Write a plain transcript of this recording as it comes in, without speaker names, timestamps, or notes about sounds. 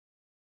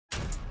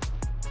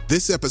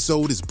This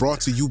episode is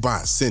brought to you by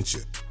Essentia.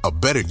 A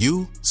better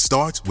you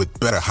starts with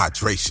better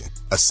hydration.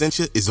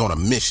 Essentia is on a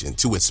mission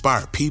to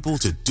inspire people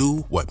to do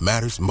what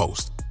matters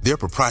most. Their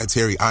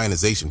proprietary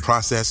ionization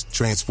process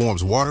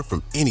transforms water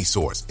from any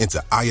source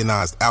into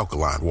ionized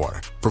alkaline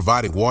water,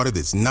 providing water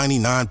that's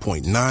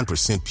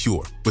 99.9%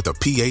 pure with a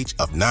pH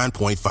of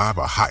 9.5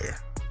 or higher.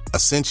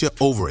 Essentia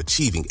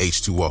overachieving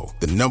H2O,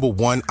 the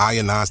 #1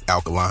 ionized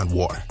alkaline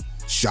water.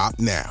 Shop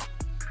now.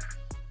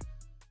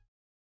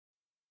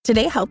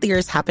 Today, healthier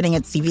is happening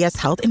at CVS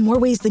Health in more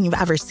ways than you've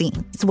ever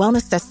seen. It's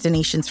wellness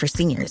destinations for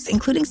seniors,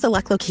 including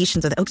select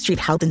locations with Oak Street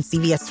Health and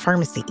CVS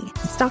Pharmacy.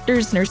 It's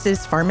doctors,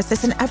 nurses,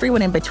 pharmacists, and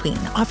everyone in between,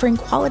 offering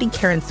quality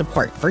care and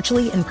support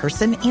virtually, in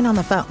person, and on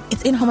the phone.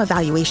 It's in-home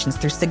evaluations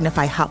through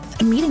Signify Health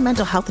and meeting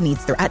mental health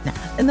needs through Aetna.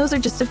 And those are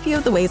just a few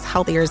of the ways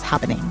healthier is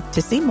happening.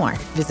 To see more,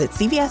 visit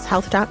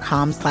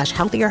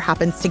cvshealth.com/healthier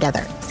happens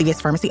together. CVS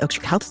Pharmacy, Oak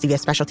Street Health,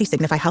 CVS Specialty,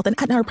 Signify Health, and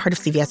Aetna are part of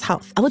CVS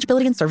Health.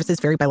 Eligibility and services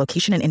vary by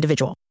location and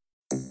individual.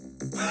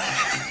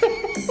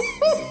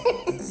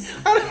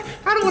 I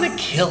don't want to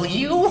kill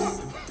you.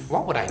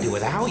 What would I do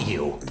without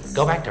you?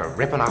 Go back to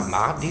ripping off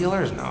mob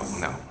dealers?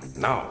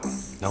 No,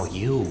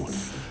 you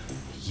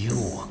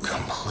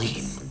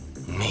complete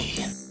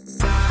me.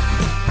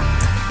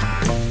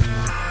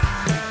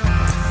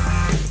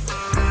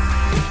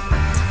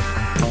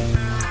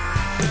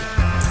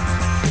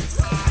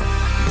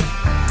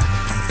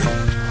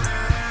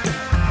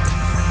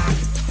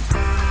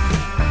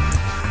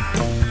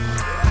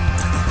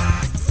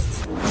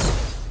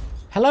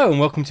 Hello and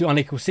welcome to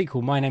Unequal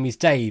Sequel. My name is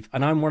Dave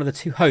and I'm one of the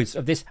two hosts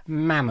of this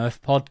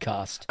mammoth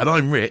podcast. And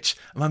I'm Rich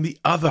and I'm the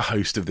other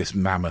host of this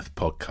mammoth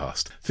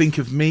podcast. Think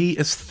of me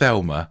as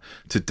Thelma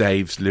to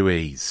Dave's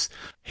Louise.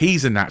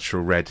 He's a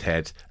natural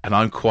redhead and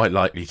I'm quite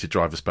likely to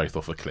drive us both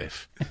off a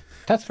cliff.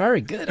 That's very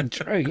good and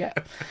true, yeah.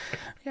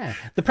 Yeah.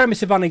 The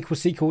premise of Unequal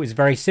Sequel is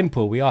very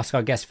simple. We ask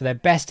our guests for their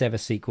best ever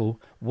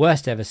sequel,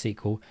 worst ever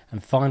sequel,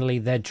 and finally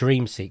their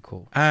dream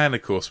sequel. And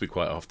of course we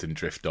quite often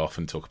drift off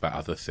and talk about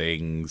other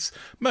things,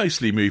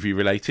 mostly movie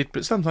related,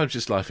 but sometimes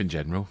just life in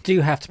general.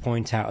 Do have to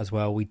point out as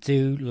well, we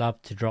do love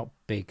to drop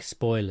big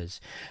spoilers.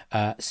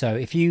 So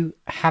if you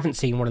haven't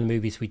seen one of the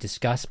movies we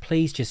discuss,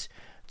 please just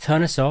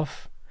turn us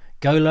off.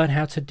 Go learn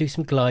how to do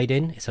some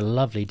gliding. It's a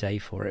lovely day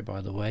for it,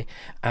 by the way.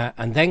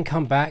 And then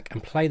come back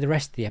and play the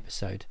rest of the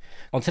episode.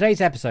 On today's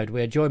episode,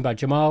 we are joined by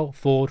Jamal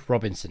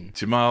Ford-Robinson.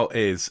 Jamal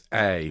is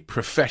a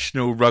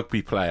professional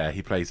rugby player.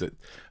 He plays at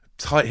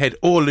tight head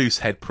or loose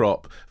head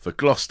prop for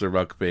Gloucester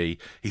Rugby.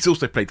 He's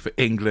also played for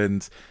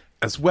England.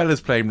 As well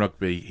as playing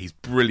rugby, he's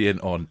brilliant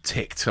on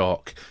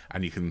TikTok.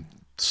 And you can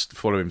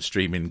follow him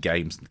streaming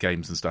games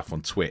and stuff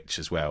on Twitch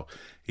as well.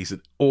 He's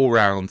an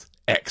all-round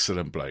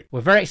excellent bloke. We're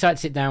very excited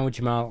to sit down with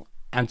Jamal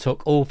and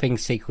talk all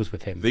things sequels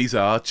with him. These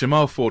are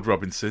Jamal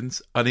Ford-Robinson's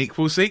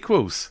Unequal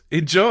Sequels.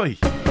 Enjoy!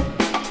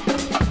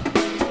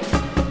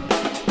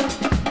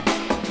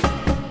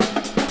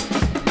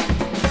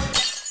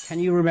 Can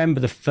you remember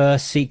the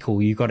first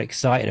sequel you got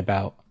excited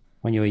about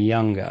when you were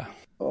younger?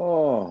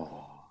 Oh,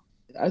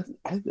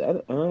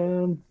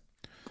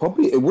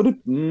 probably it would have.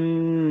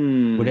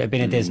 Would it have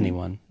been a Disney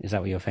one? Is that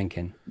what you're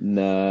thinking?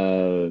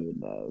 No.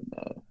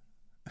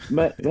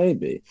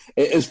 Maybe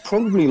it is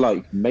probably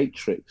like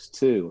Matrix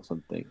 2 or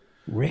something.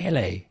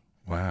 Really?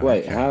 Wow.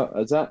 Wait, okay. how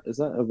is that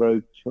a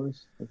rogue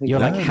choice? I think you're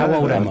like, how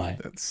old am I?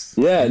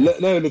 Yeah,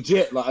 no,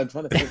 legit. Like I'm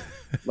trying to think.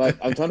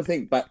 I'm trying to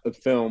think back of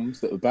films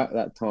that were back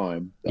that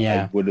time. That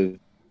I would have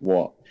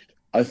watched.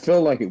 I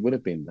feel like it would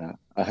have been that.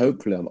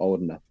 Hopefully, I'm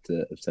old enough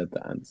to have said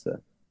that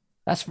answer.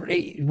 That's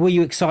really. Were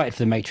you excited for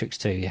the Matrix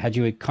 2? Had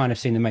you kind of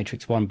seen the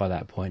Matrix 1 by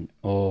that point,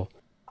 or?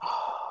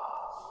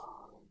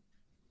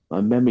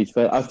 My memory's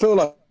fair. I feel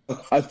like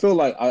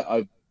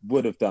I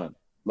would have done.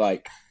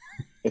 Like,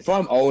 if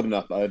I'm old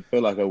enough, I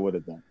feel like I would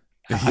have done.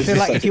 I feel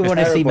like if you want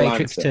to see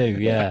Matrix 2,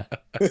 yeah.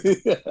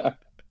 Yeah.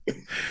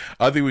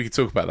 I think we could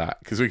talk about that,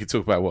 because we could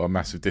talk about what a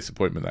massive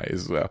disappointment that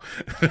is as well.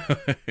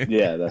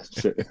 Yeah, that's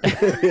true.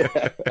 Yeah.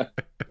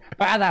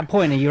 But at that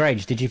point in your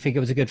age, did you think it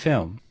was a good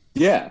film?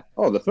 Yeah.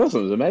 Oh, the first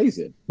one was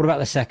amazing. What about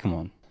the second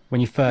one, when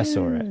you first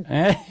saw it?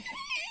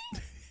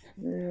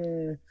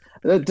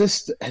 It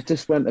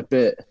just went a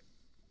bit...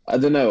 I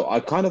don't know.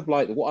 I kind of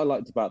liked what I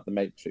liked about the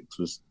Matrix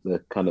was the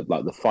kind of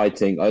like the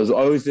fighting. I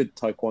always did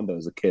taekwondo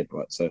as a kid,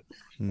 right? So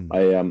I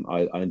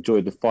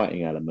enjoyed the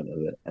fighting element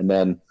of it. And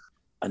then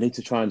I need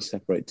to try and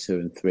separate 2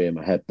 and 3 in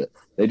my head, but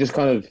they just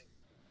kind of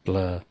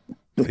blur.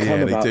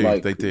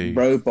 They do.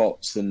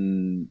 Robots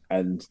and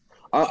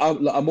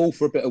I'm all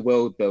for a bit of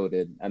world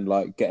building and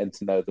like getting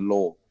to know the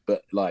lore,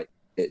 but like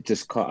I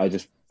just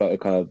felt it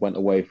kind of went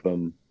away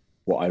from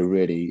what I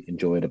really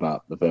enjoyed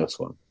about the first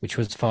one, which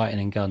was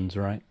fighting and guns,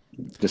 right?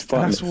 Just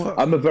fighting.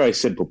 I'm a very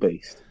simple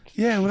beast.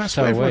 Yeah, well, that's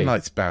what everyone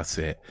liked about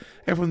it.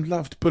 Everyone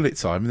loved bullet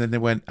time, and then they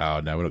went, "Oh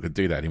no, we're not going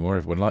to do that anymore."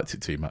 Everyone liked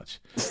it too much.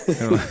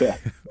 Like, Yeah.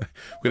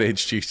 We're going to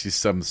introduce you to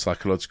some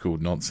psychological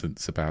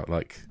nonsense about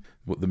like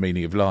what the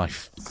meaning of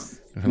life.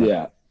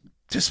 Yeah.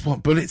 Just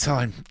want bullet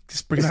time.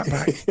 Just bring that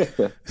back.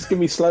 Just give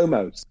me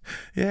slow-mos.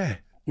 Yeah.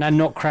 Now,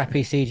 not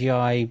crappy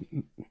CGI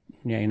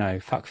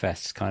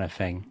fuckfests kind of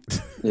thing.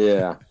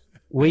 Yeah.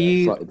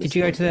 Did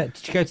you go to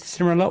the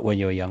cinema a lot when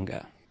you were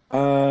younger?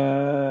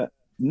 No,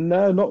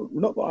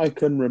 not that I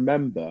can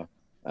remember.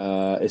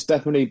 It's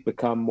definitely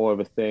become more of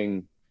a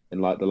thing in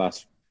like the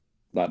last,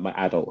 like my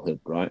adulthood,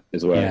 right?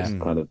 Is where it's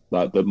kind of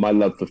like my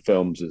love for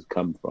films has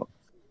come from.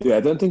 Yeah, I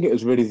don't think it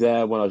was really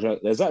there when I was young.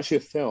 There's actually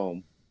a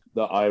film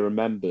that I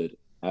remembered.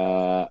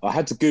 I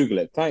had to Google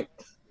it.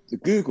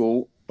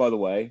 Google, by the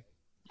way,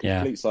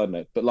 complete side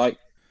note, but like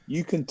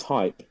you can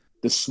type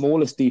the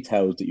smallest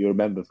details that you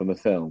remember from a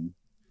film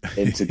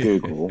into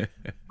Google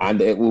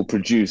and it will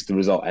produce the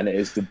result, and it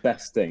is the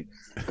best thing.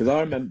 Because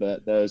I remember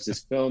there was this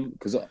film,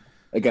 because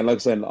again, like I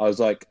said,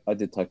 I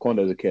did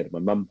taekwondo as a kid. My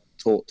mum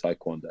taught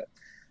taekwondo,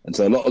 and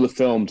so a lot of the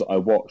films I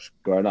watched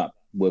growing up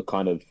were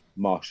kind of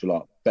martial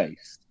art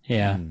based.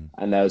 Yeah.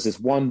 And there was this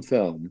one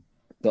film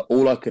that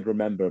all I could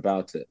remember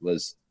about it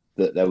was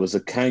that there was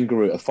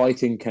a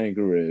fighting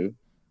kangaroo,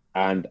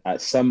 and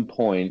at some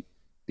point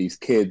these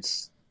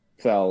kids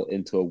fell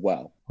into a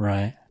well.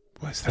 Right.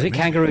 Was it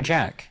Kangaroo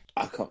Jack?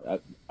 I'm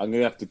going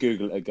to have to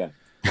Google it again.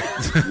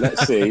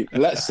 Let's see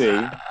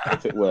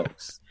if it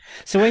works.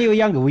 So when you were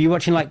younger, were you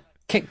watching like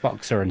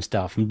Kickboxer and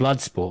stuff and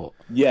Bloodsport?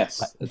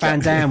 Yes. Like, Van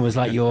Damme was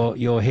like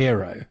your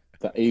hero.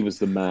 That he was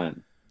the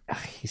man.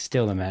 He's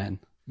still the man.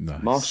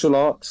 Nice. Martial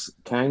arts,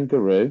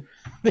 kangaroo.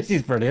 This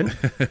is brilliant.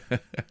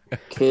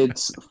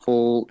 Kids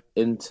fall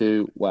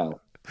into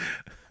well.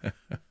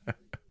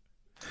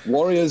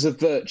 Warriors of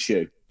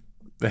Virtue.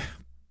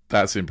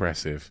 That's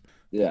impressive.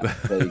 Yeah,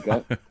 there you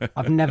go.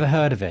 I've never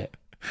heard of it.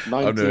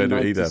 I've never heard of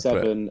it either,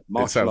 but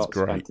martial arts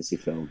great. Fantasy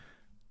film.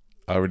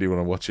 I really want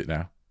to watch it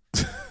now.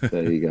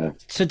 There you go.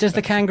 So does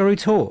the kangaroo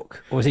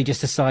talk, or is he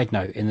just a side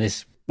note in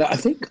this? No, I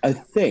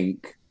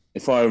think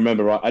if I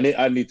remember right,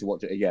 I need to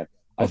watch it again.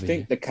 Obviously. I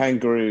think the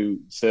kangaroo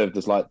served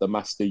as like the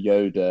Master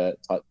Yoda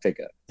type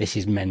figure. This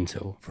is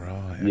mental.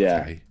 Right. Okay.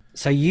 Yeah.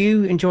 So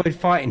you enjoyed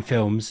fighting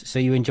films. So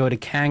you enjoyed a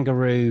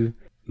kangaroo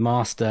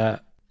master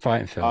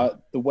fighting film.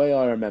 The way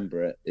I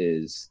remember it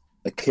is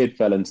a kid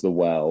fell into the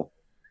well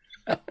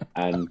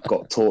and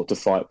got taught to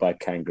fight by a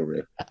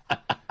kangaroo.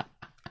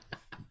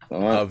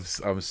 Right.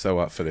 I'm so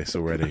up for this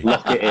already.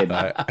 Lock it in.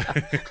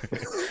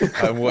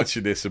 I'm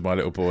watching this with my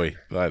little boy.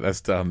 Like, that's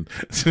done.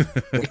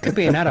 It could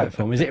be an adult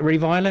film. Is it really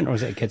violent, or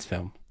is it a kids'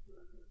 film?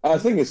 I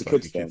think it's a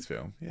kids'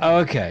 film. Yeah. Oh,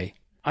 okay.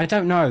 I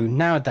don't know.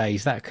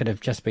 Nowadays, that could have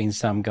just been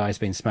some guy's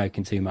been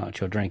smoking too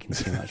much or drinking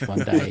too much one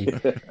day.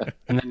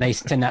 And then they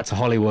send that to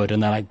Hollywood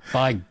and they're like,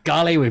 by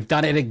golly, we've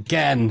done it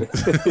again.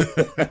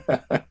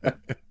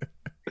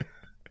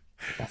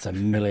 That's £1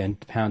 million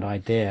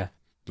idea.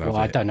 Love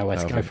I it. don't know where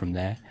to go from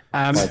there.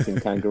 Fighting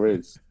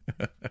kangaroos.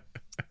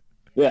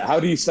 Yeah, how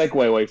do you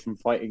segue away from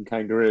fighting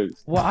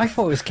kangaroos? Well, I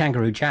thought it was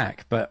Kangaroo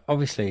Jack, but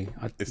obviously...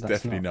 It's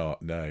definitely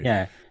not, no.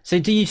 Yeah. So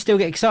do you still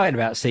get excited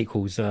about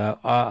sequels?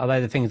 Are they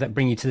the things that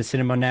bring you to the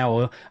cinema now,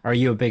 or are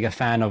you a bigger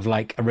fan of,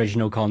 like,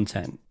 original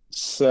content?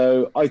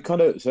 So like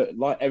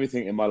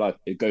everything in my life,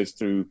 it goes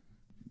through...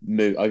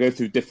 I go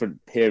through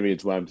different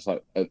periods where I'm just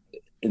like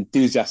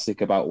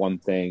enthusiastic about one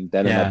thing,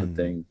 then another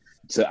thing.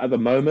 So at the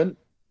moment,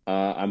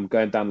 I'm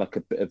going down like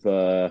a bit of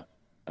a...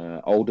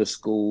 older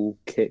school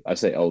kick. I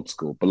say old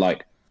school, but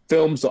like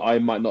films that I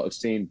might not have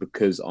seen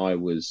because I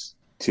was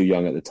too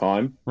young at the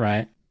time.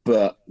 Right.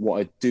 But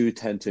what I do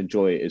tend to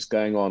enjoy is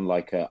going on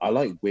like I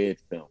like weird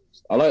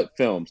films. I like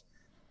films.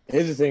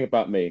 Here's the thing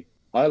about me.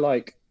 I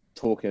like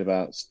talking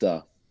about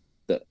stuff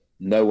that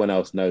no one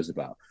else knows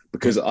about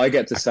because I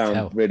get to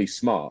sound really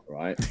smart,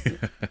 right?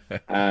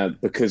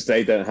 Because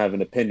they don't have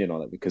an opinion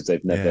on it because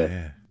they've never.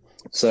 Yeah.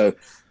 So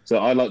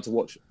I like to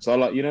watch. So I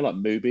like like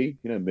Mubi.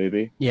 You know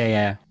Mubi.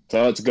 Yeah. So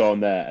I like to go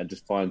on there and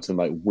just find some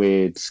like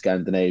weird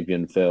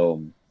Scandinavian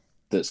film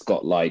that's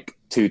got like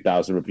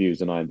 2,000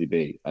 reviews on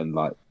IMDb, and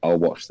like I'll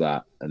watch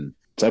that. And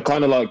so I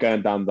kind of like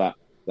going down that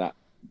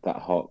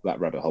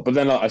rabbit hole. But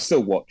then I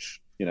still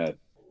watch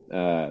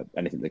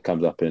anything that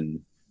comes up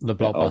in the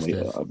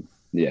blockbusters.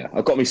 Yeah,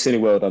 I've got my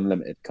Cineworld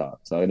Unlimited card,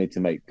 so I need to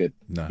make good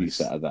use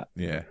out of that.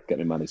 Yeah, get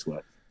my money's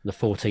worth. The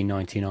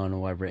 $14.99 or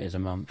whatever it is a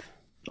month.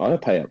 I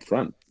don't pay up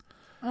front.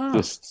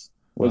 Just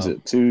was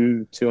it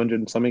 200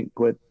 and something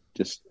quid?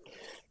 Just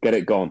get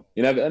it gone,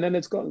 and then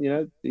it's gone.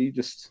 You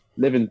just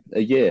live in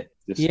a year.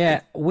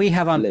 We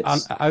have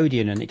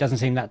Odeon, and it doesn't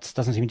seem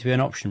to be an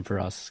option for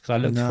us because I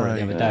looked for it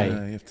the other day.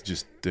 You have to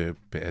just do a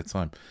bit at a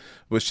time.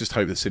 Let's just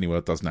hope that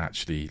Cineworld doesn't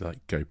actually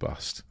like go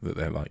bust. That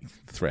they're like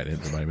threatening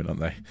at the moment, aren't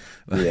they?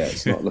 Yeah,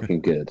 it's not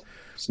looking good.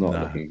 It's not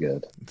looking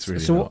good. It's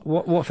really so not.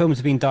 What films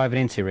have you been diving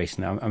into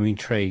recently? I'm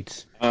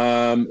intrigued.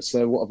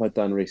 So what have I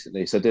done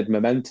recently? So I did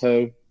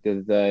Memento the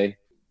other day,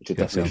 which I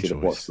definitely should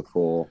have watched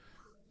before.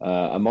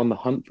 I'm on the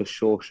hunt for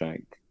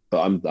Shawshank,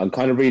 but I'm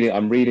kind of reading.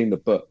 I'm reading the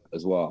book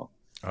as well.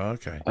 Oh,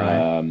 okay.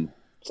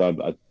 So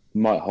I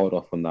might hold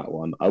off on that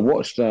one. I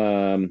watched.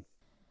 What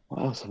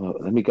else?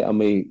 Let me get on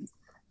me.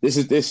 This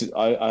is.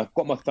 I've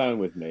got my phone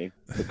with me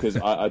because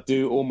I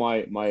do all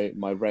my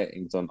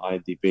ratings on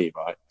IMDb,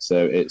 right?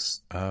 So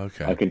it's.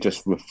 Okay. I can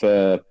just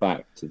refer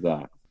back to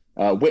that.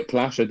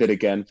 Whiplash, I did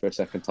again for a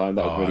second time.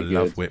 That was really I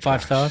love good.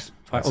 Whiplash. 5 stars.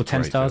 5 or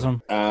 10 stars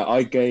on?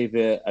 I gave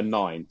it a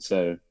 9.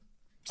 So,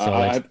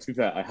 Solid. to be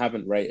fair, I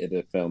haven't rated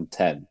a film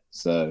 10.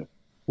 So,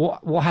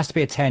 What has to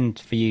be a 10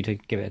 for you to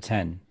give it a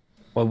 10?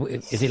 Well,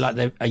 is it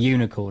like a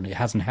unicorn? It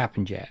hasn't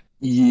happened yet.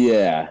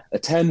 yeah, a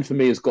 10 for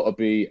me has got to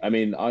be. I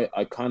mean,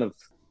 I kind of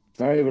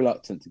very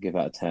reluctant to give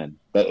out a 10,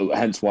 but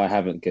hence why I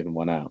haven't given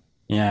one out.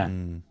 Yeah.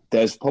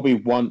 There's probably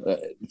one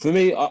for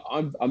me.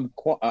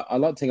 I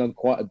like to think I'm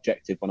quite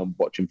objective when I'm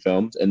watching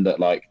films, in that,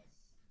 like,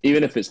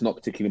 even if it's not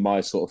particularly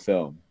my sort of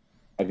film,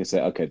 I can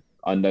say, okay,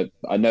 I know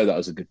that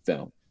was a good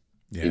film,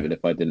 even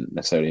if I didn't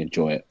necessarily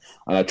enjoy it,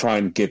 and I try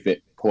and give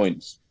it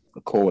points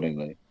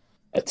accordingly.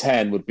 A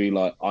 10 would be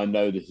like, I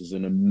know this is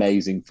an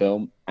amazing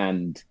film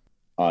and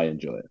I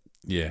enjoy it.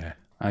 Yeah.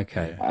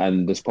 Okay.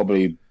 And there's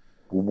probably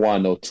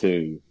one or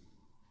two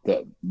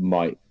that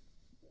might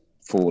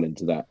fall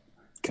into that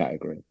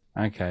category.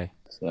 Okay.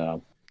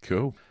 So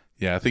Cool.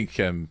 Yeah, I think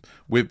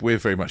we're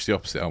very much the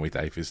opposite, aren't we,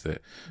 Dave? Is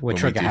that we're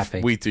trigger happy.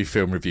 We do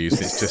film reviews,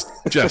 and it's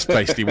just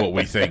basically what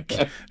we think.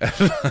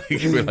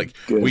 We're like,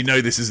 Good. we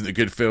know this isn't a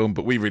good film,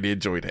 but we really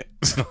enjoyed it.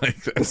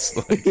 That's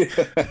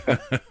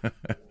like...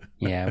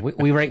 Yeah,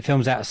 we rate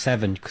films out of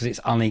 7 because it's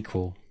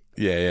unequal.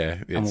 Yeah.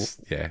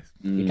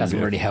 It doesn't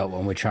really help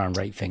when we try and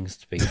rate things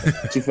to be.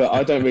 To be fair,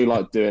 I don't really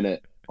like doing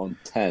it on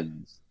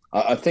 10s.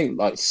 I think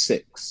like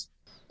 6.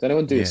 Does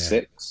anyone do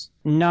 6?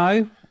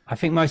 No, I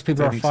think most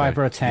people are a 5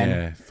 or a 10.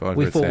 Yeah, 5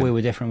 we or a thought 10. we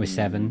were different with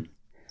 7.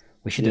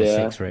 We should do a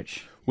 6,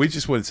 Rich. We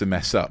just wanted to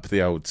mess up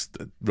the old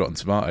Rotten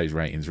Tomatoes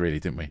ratings, really,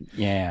 didn't we?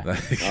 Yeah.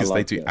 Because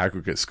like they do it.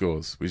 aggregate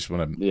scores. We just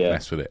want to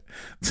mess with it.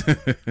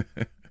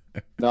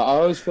 No, I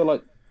always feel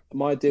like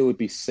my deal would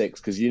be 6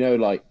 because,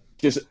 like,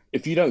 just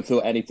if you don't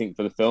feel anything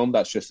for the film,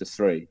 that's just a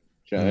 3. Do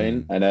you know what I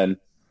mean? And then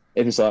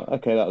if it's like,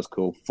 okay, that was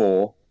cool.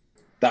 4,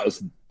 that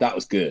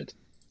was good.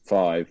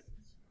 5,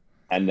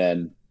 and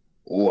then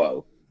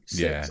whoa,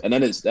 6. Yeah. And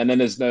then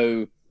there's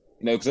no,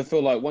 because I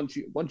feel like once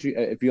you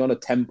if you're on a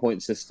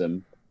 10-point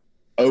system,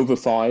 over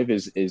 5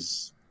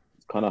 is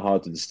kind of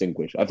hard to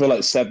distinguish. I feel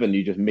like 7,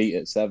 you just meet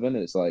at 7, and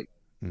it's like,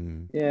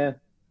 yeah,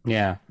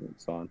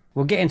 it's fine.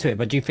 We'll get into it,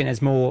 but do you think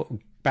there's more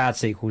bad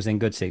sequels than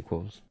good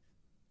sequels?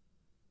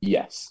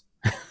 Yes.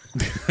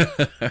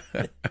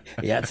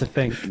 Yeah, it's a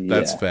thing.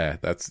 That's fair.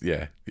 That's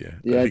Yeah,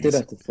 I did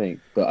have to think,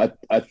 but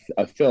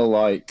I feel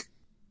like,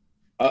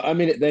 I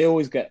mean, they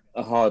always get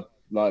a hard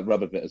like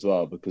rub of it as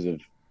well, because of,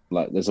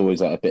 like, there's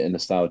always like a bit of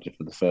nostalgia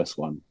for the first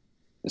one,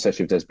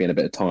 especially if there's been a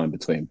bit of time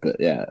between. But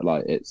yeah,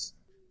 like, it's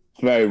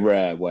very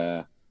rare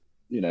where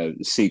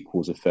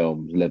sequels of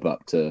films live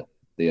up to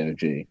the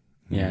OG.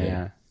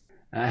 Yeah.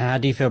 How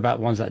do you feel about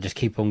ones that just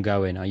keep on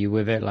going? Are you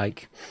with it,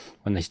 like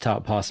when they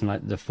start passing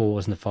like the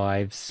 4s and the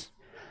 5s?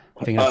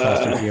 I think of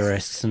Fast and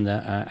Furious and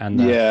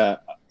the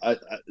yeah.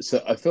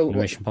 So I feel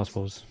Mission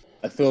Impossibles.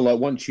 I feel like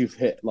once you've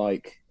hit,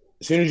 like,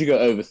 as soon as you go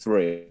over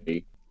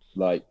 3,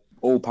 like,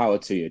 all power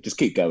to you. Just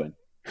keep going.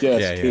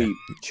 Just keep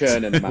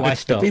churning them out. Why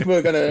stop? If people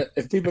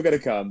are gonna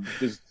come,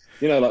 just,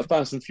 like,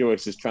 Fast and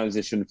Furious has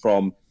transitioned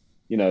from,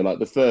 like,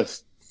 the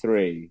first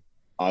 3,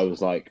 I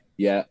was like,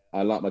 yeah,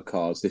 I like my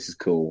cars. This is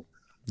cool.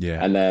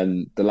 Yeah. And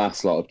then the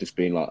last lot of just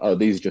being like, oh,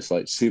 these are just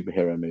like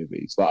superhero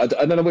movies. Like,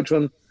 I don't know which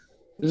one.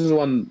 This is the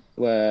one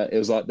where it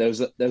was like there was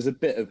a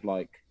bit of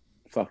like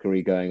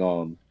fuckery going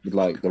on with,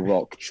 like, The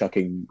Rock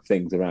chucking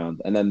things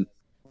around, and then,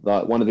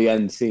 like, one of the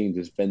end scenes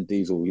is Vin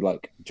Diesel. He,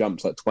 like,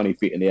 jumps like 20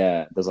 feet in the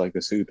air, does like a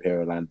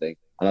superhero landing,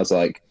 and I was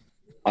like,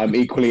 I'm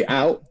equally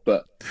out,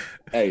 but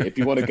hey, if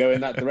you want to go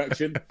in that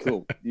direction,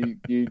 cool. You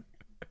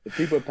if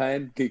people are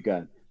paying, keep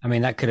going. I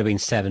mean, that could have been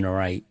 7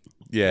 or 8.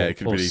 Yeah, it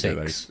could or be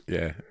either of 6.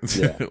 those.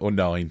 Yeah. Or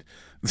 9.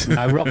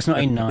 No, Rock's not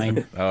in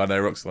 9. Oh, no,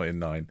 Rock's not in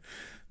 9.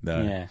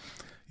 No. Yeah.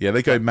 Yeah,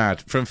 they go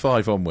mad. From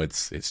 5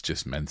 onwards, it's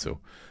just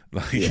mental.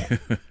 Like,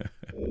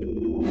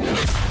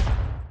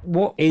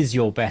 What is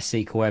your best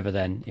sequel ever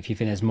then? If you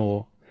think there's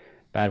more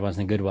bad ones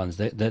than good ones,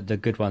 the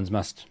good ones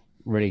must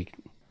really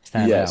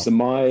stand out. Yeah, so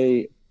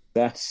my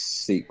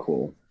best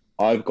sequel,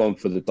 I've gone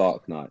for The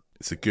Dark Knight.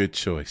 it's a good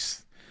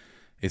choice.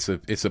 It's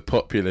a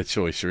popular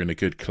choice. You're in a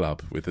good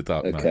club with The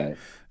Dark Knight. Okay,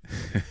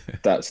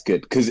 that's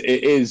good, because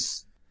it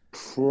is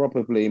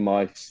probably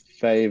my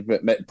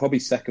favorite, probably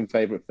second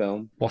favorite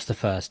film. What's the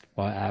first,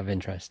 out of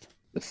interest?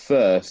 The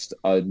first,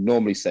 I'd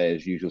normally say,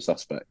 is Usual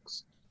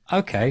Suspects.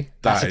 Okay,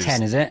 that's That a is-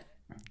 10, is it?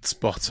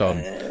 Spot on.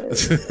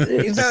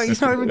 He's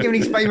not even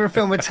giving his favourite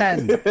film a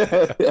 10.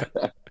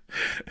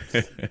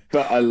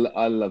 But I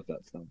love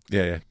that film.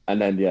 Yeah. And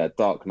then,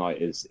 Dark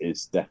Knight is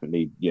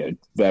definitely,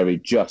 very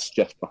just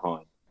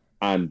behind.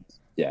 And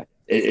yeah,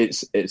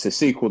 it's a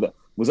sequel that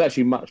was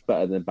actually much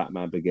better than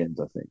Batman Begins,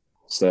 I think.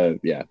 So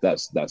yeah,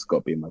 that's got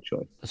to be my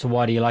choice. So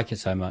why do you like it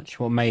so much?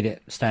 What made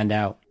it stand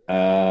out?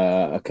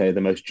 Okay,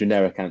 the most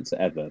generic answer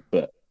ever,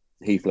 but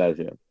Heath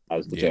Ledger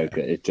as the Joker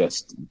is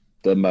just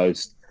the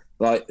most,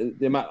 like,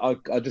 the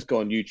amount. I just go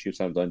on YouTube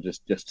sometimes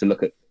just to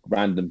look at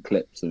random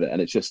clips of it, and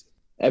it's just,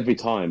 every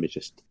time it's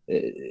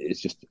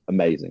just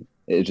amazing.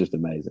 It's just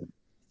amazing,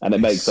 and it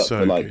makes It's up so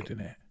for, like, good,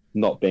 isn't it?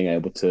 not being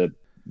able to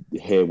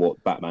hear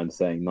what Batman's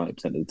saying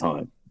 90% of the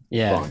time.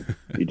 Yeah. fine.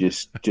 You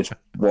just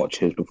watch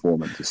his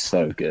performance. It's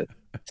so good.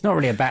 It's not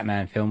really a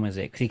Batman film, is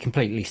it? Because he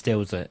completely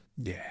steals it.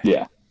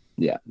 Yeah.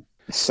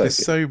 It's so There's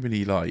good. so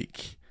many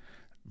like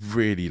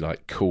really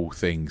like cool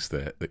things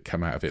that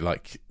come out of it.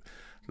 Like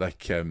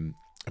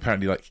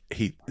apparently like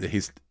Heath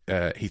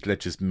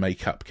Ledger's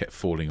makeup kept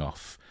falling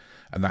off,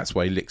 and that's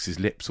why he licks his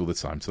lips all the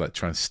time to like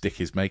try and stick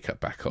his makeup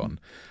back on.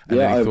 And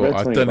Yeah, then he I've read thought,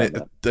 I've something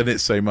done about it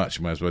so much,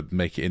 I might as well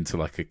make it into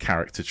like a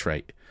character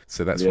trait.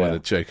 So that's why the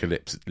Joker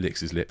licks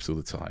his lips all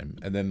the time.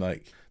 And then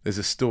like there's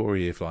a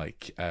story of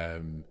like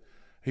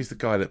who's the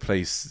guy that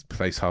plays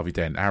Harvey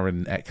Dent?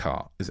 Aaron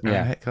Eckhart. Is it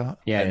Aaron Eckhart?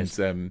 Yeah.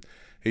 And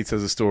he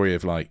tells a story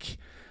of like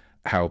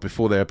how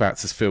before they're about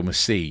to film a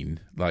scene,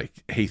 like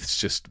Heath's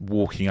just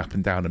walking up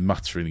and down and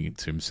muttering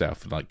to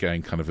himself and like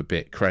going kind of a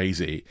bit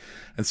crazy,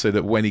 and so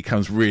that when he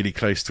comes really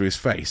close to his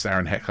face,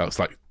 Aaron Eckhart's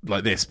like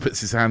this, puts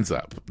his hands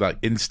up like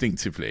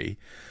instinctively,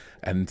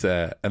 and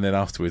then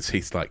afterwards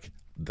Heath's like,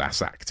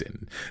 that's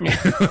acting.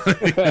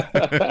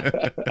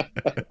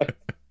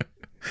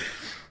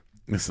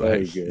 It's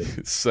like,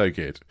 it's so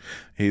good.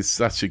 He's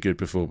such a good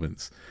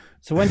performance.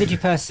 So when did you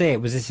first see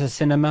it? Was this a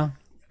cinema?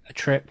 A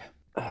trip?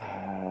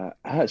 I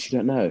actually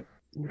don't know.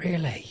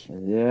 Really?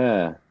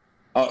 Yeah.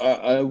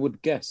 I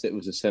would guess it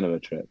was a cinema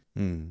trip.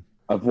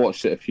 I've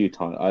watched it a few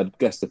times. I'd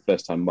guess the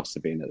first time must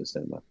have been at the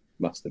cinema.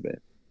 Must have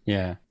been.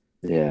 Yeah.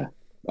 Yeah.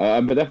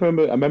 But I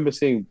remember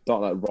seeing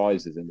Dark Knight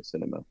Rises in the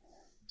cinema.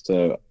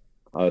 So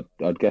I'd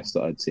guess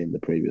that I'd seen the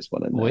previous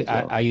one. In there as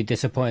well. Are you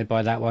disappointed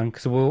by that one?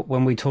 Because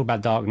when we talk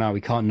about Dark Knight,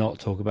 we can't not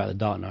talk about the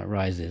Dark Knight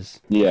Rises.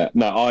 Yeah.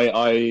 No,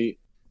 I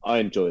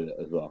enjoyed it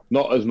as well.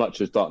 Not as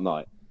much as Dark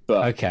Knight,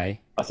 but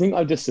okay. I think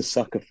I'm just a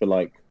sucker for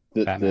like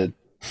the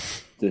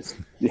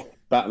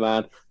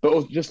Batman, but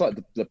also just like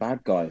the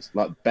bad guys,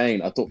 like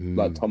Bane. I thought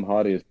like Tom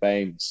Hardy as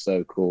Bane was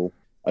so cool.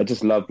 I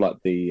just love like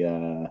the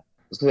I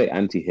was gonna say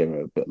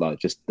anti-hero, but like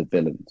just the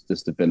villains.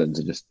 Just the villains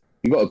are just,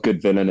 you got a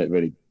good villain. It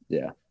really,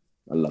 I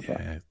love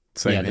that.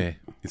 Same here.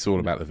 It's all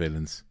about the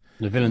villains.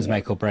 The villains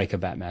make or break a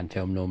Batman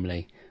film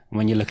normally. And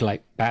when you look at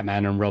like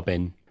Batman and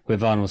Robin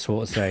with Arnold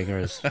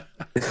Schwarzenegger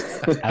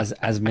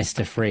as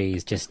Mr.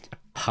 Freeze, just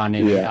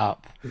punning it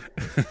up.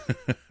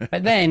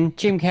 But then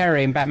Jim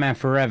Carrey in Batman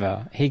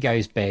Forever, he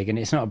goes big, and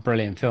it's not a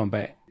brilliant film,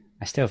 but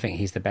I still think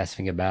he's the best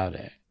thing about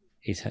it.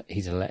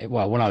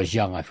 Well, when I was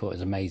young, I thought it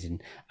was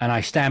amazing, and I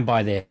stand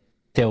by this.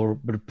 Still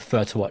would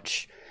prefer to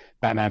watch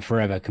Batman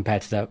Forever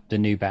compared to the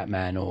new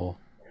Batman or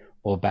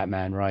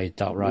Batman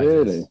Dark Rises.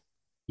 Really?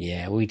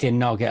 Yeah, we did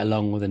not get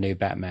along with the new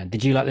Batman.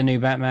 Did you like the new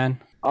Batman?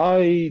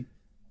 I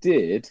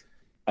did.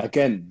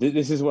 Again,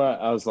 this is where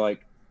I was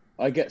like,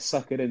 I get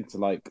suckered into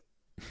like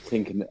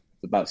thinking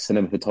about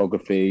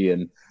cinematography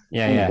and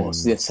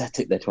what's the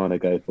aesthetic they're trying to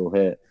go for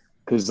here.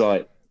 Because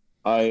like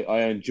I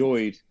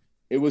enjoyed.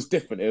 It was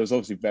different. It was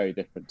obviously very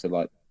different to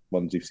like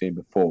ones you've seen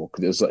before,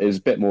 because it was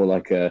a bit more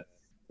like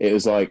it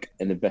was like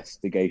an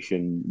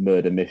investigation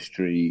murder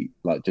mystery,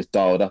 like just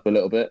dialed up a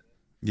little bit.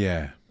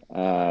 Yeah.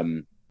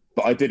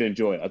 But I did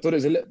enjoy it. I thought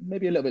it was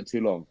maybe a little bit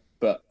too long,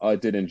 but I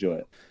did enjoy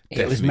it.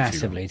 It was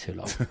massively too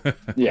long.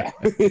 Yeah.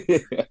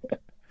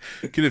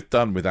 Could have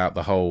done without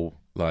the whole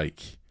like,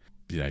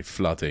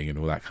 flooding and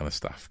all that kind of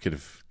stuff. Could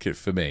have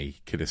skipped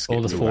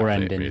all the four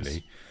that endings. Bit,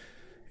 really.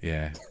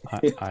 Yeah.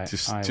 I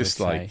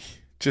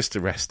just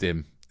arrest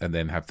him and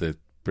then have the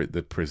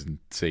prison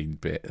scene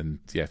bit, and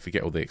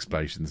forget all the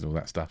explosions and all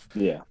that stuff.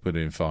 Yeah. Would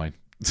have been fine.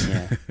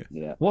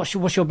 Yeah. What's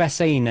your best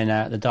scene in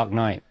The Dark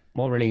Knight?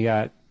 What really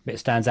bit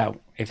stands out?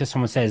 If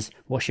someone says,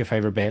 "What's your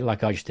favorite bit?"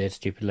 like I just did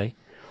stupidly,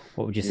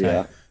 what would you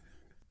say?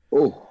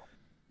 Yeah.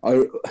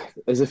 Oh,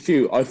 there's a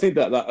few. I think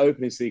that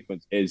opening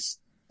sequence is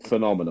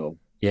phenomenal.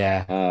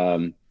 Yeah.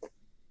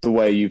 The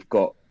way you've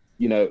got,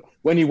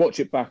 when you watch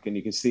it back and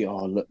you can see,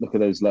 oh, look at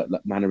those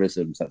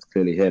mannerisms. That's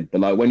clearly him.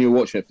 But like when you're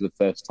watching it for the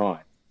first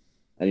time,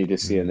 and you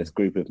just see in this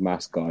group of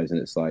masked guys, and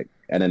it's like,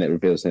 and then it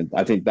reveals him.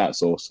 I think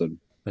that's awesome.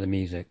 With the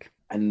music.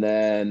 And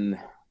then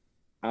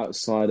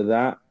outside of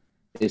that,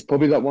 it's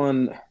probably that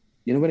one.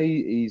 When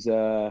he's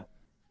I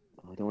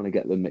don't want to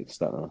get them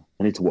mixed up now.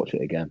 I need to watch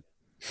it again.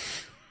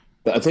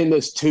 But I think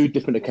there's two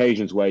different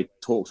occasions where he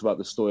talks about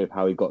the story of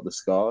how he got the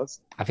scars.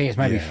 I think it's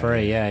maybe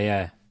three.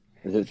 Yeah.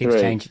 Is it Keeps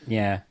three? changing.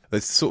 Yeah.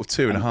 There's sort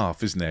of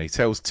 2.5, isn't there? He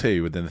tells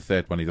 2, and then the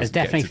third one he doesn't.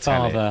 There's definitely get to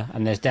tell father, it.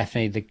 and there's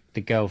definitely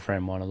the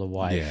girlfriend one or the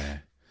wife.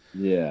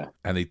 Yeah.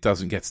 And he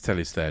doesn't get to tell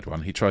his third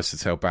one. He tries to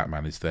tell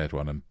Batman his third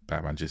one, and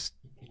Batman just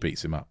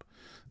beats him up,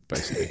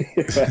 basically.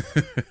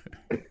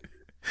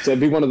 So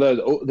it'd be one of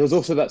those. There's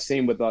also that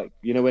scene with like,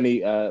 when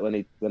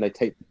they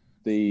take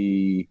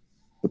the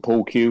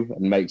pool cue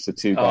and makes the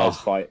two guys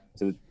fight,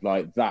 to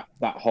like that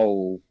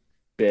whole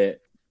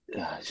bit.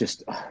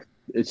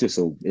 It's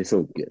all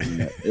good.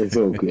 Isn't it? It's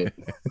all good.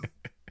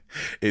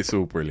 It's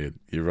all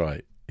brilliant. You're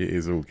right. It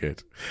is all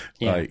good.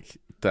 Yeah. Like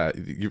that.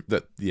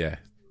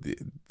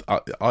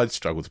 I'd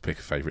struggle to pick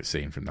a favourite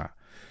scene from that,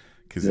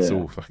 because it's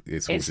all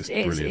just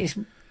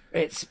brilliant.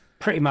 It's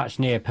pretty much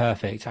near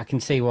perfect. I can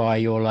see why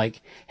you're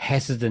like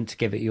hesitant to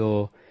give it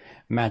your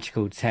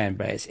magical 10,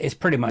 but it's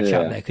pretty much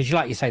up there because,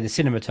 like you say, the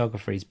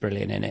cinematography is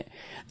brilliant in it.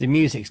 The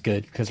music's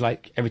good because,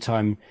 like, every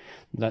time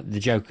the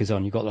Joker's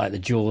on, you've got like the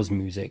Jaws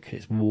music.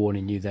 It's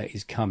warning you that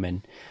he's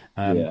coming.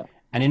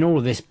 And in all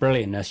of this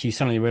brilliantness, you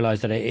suddenly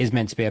realise that it is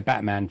meant to be a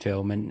Batman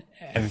film, and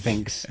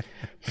everything's.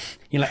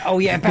 You're like, oh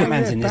yeah,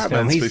 Batman's in this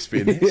film. He's supposed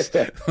to be in this.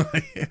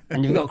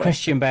 And you've got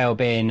Christian Bale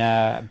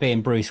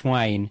being Bruce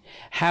Wayne.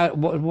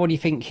 What do you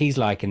think he's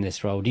like in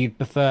this role? Do you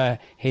prefer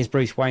his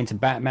Bruce Wayne to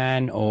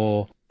Batman,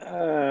 or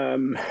are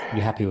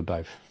you happy with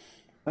both?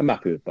 I'm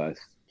happy with both.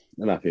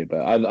 I'm not.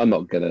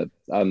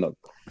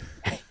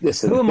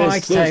 Listen, who am I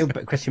to say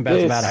Christian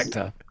Bale's a bad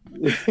actor?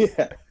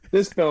 Yeah,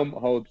 this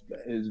film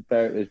is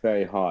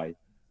very high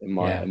in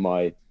my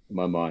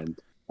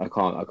mind. I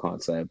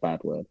can't say a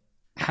bad word.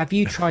 Have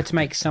you tried to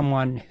make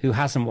someone who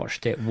hasn't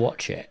watched it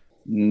watch it?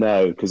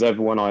 No, because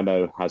everyone I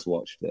know has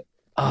watched it.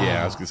 Oh.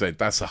 Yeah, I was going to say,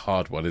 that's a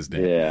hard one, isn't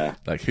it? Yeah.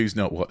 Like, who's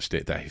not watched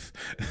it, Dave?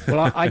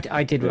 Well, I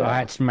did. I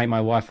had to make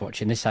my wife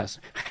watch it. In this house,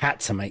 I had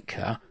to make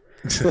her.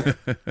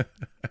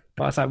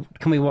 But I was like,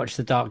 can we watch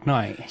The Dark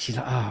Knight? She's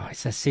like, oh,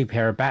 it's a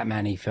superhero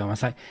Batman-y film. I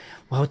was like,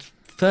 well,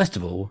 first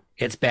of all,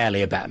 it's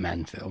barely a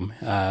Batman film.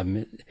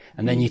 And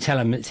then you tell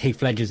them it's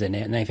Heath Ledger's in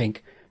it, and they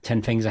think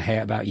 10 things I hate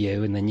about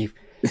you, and then you've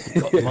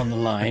got them on the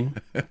line.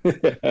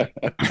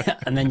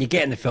 And then you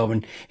get in the film,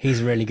 and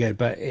he's really good.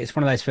 But it's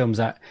one of those films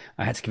that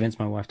I had to convince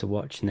my wife to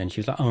watch, and then she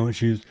was like, oh,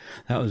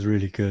 that was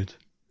really good.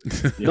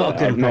 Got a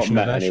good impression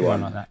of her. She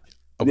went like that.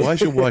 Why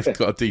has your wife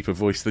got a deeper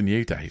voice than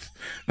you, Dave?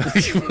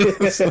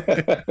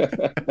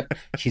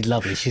 She's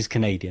lovely. She's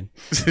Canadian.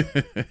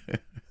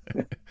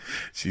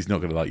 She's not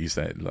going to like you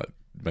say it, like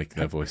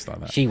making her voice like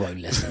that. She won't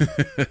listen.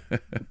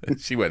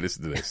 She won't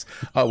listen to this.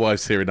 Our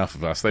wives hear enough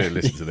of us. They don't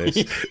listen to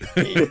this.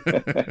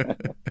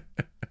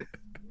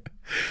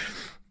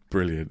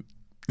 Brilliant.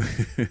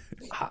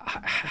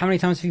 How many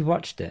times have you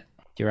watched it,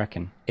 do you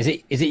reckon? Is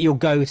it your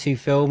go-to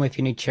film if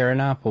you need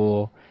cheering up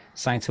or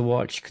something to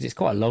watch? Because it's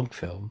quite a long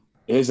film.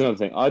 Here's another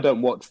thing. I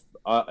don't watch.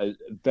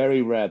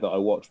 Very rare that I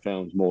watch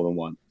films more than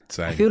once.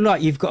 Same. I feel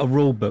like you've got a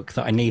rule book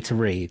that I need to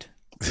read.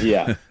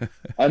 Yeah,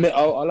 I mean,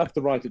 I'll have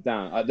to write it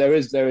down. There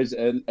is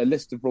a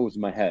list of rules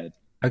in my head.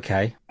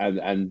 Okay.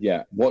 And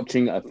yeah,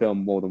 watching a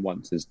film more than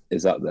once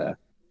is up there.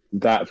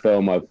 That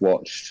film I've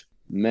watched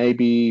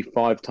maybe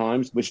 5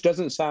 times, which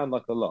doesn't sound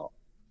like a lot,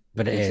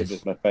 but it is.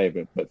 It's my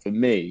favourite. But for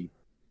me,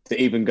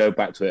 to even go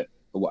back to it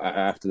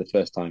after the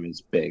first time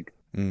is big.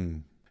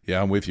 Mm.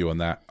 Yeah, I'm with you on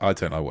that. I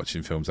don't like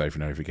watching films over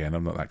and over again.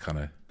 I'm not that kind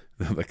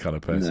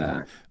of person.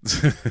 Nah.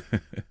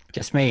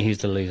 Just me who's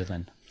the loser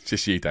then.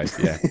 Just you, Dave.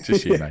 Yeah,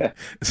 just you, mate.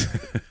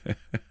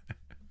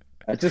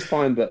 I just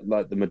find that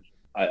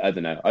I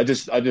don't know. I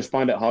just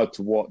find it hard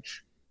to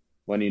watch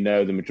when you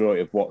know the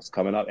majority of what's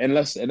coming up,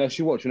 unless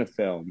you're watching a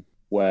film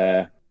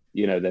where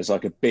there's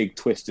like a big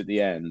twist at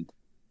the end,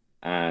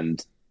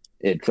 and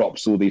it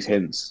drops all these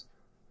hints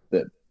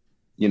that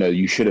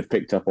you should have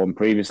picked up on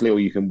previously, or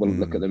you can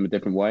look at them a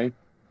different way.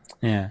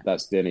 Yeah,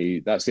 that's the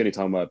only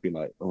time where I'd be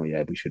like, oh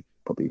yeah, we should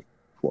probably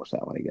watch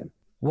that one again.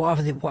 What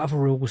other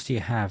rules do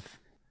you have?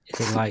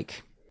 Is it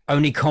like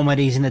only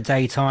comedies in the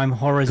daytime,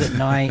 horrors at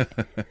night,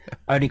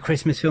 only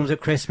Christmas films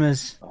at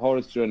Christmas?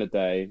 Horrors during the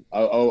day.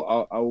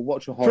 I'll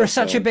watch a horror. For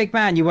such a big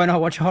man, you won't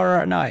not watch a horror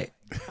at night?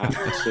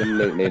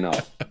 Absolutely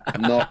not.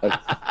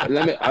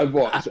 I've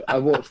watched.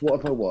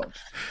 What have I watched?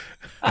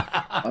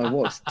 I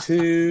watched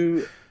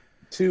two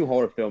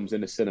horror films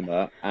in the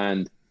cinema,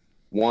 and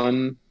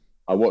one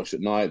I watched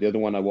at night. The other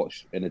one I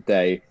watched in a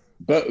day.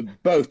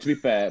 But both, to be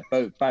fair,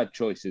 both bad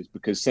choices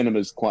because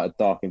cinema's quite a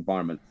dark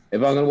environment. If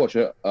I'm going to watch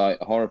a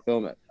horror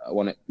film, I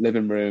want it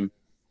living room,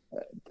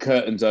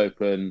 curtains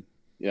open.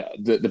 Yeah,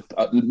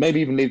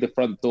 maybe even leave the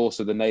front door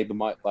so the neighbour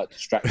might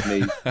distract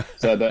me,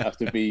 so I don't have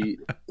to be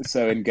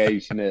so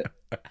engaged in it.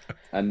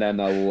 And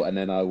then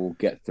I will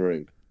get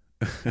through.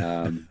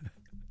 The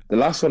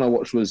last one I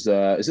watched was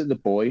is it The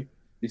Boy?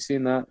 You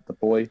seen that? The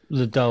Boy?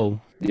 The Doll.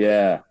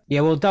 Yeah.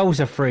 Yeah. Well, dolls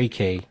are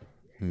freaky.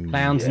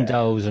 Clowns and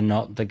dolls are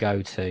not the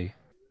go-to.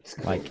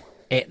 Cool. Like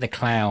It the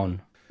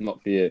Clown.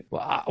 Not for you.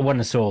 Well, I wouldn't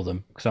have saw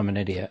them because I'm an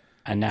idiot,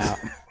 and now.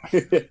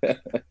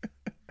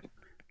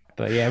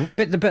 But yeah,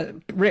 but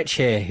Rich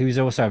here, who's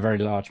also a very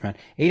large man,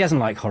 he doesn't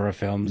like horror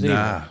films.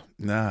 Nah.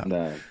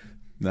 No.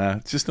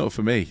 Just not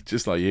for me.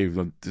 Just like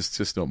you,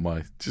 just not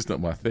my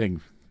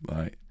thing.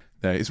 Like,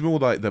 no, it's more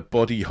like the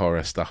body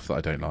horror stuff that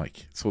I don't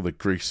like. It's all the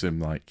gruesome,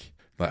 like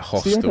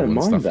Hostel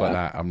and stuff like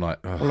that. I'm like,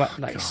 oh, or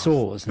like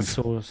Saws and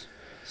Saws.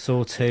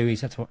 Saw 2,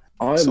 he's had to watch.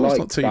 Saw's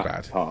not too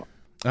bad. Part.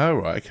 Oh,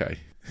 right, okay.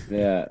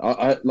 Yeah,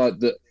 I like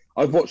the.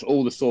 I've watched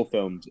all the Saw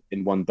films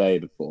in one day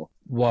before.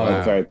 Wow.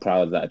 I'm very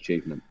proud of that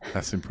achievement.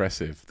 That's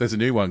impressive. There's a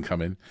new one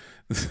coming.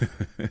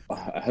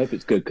 I hope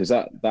it's good because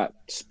that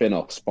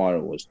spin-off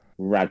Spiral was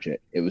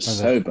tragic. It was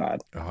so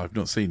bad. Oh, I've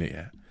not seen it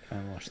yet. I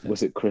watched it.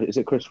 Is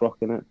it Chris Rock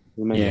in it?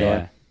 The main Yeah.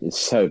 guy? It's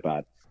so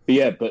bad. But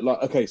yeah,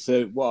 okay.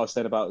 So what I was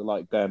saying about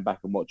going back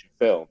and watching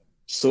film,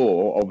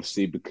 Saw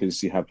obviously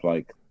because you have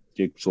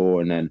Jigsaw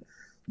and then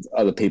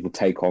other people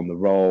take on the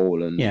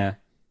role and yeah.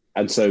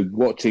 And so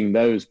watching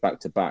those back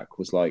to back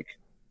was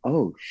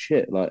oh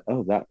shit, like,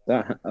 oh,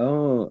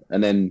 oh,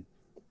 and then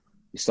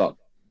you start,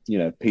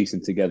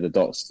 piecing together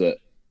dots that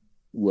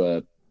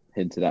were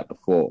hinted at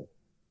before.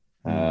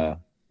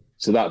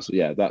 So that's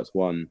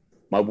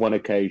my one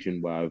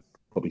occasion where I've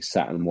probably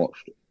sat and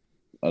watched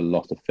a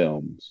lot of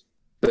films.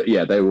 But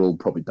yeah, they were all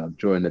probably done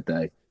during the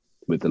day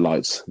with the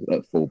lights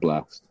at full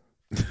blast.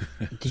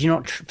 Did you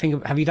not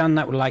have you done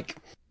that with like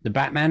the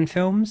Batman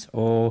films,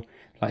 or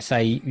like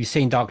say you've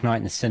seen Dark Knight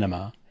in the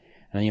cinema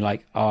and then you're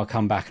like, oh, I'll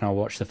come back and I'll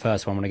watch the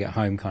first one when I get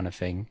home kind of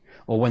thing?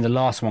 Or when the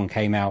last one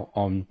came out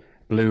on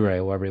Blu-ray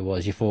or whatever it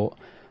was, you thought,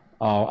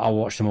 oh, I'll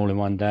watch them all in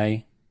one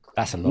day?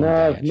 That's a long day,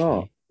 actually.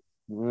 I've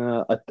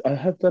not. I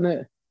have done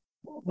it.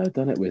 What have I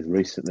done it with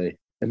recently?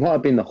 It might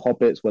have been the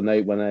Hobbits when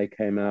they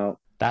came out.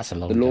 That's a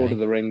long day. The Lord of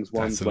the Rings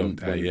ones. That's a long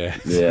day, yeah.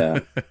 Yeah.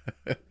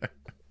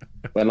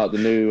 When like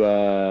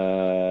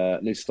the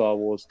new Star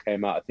Wars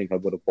came out, I think I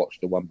would have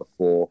watched the one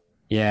before.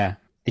 Yeah.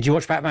 Did you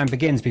watch Batman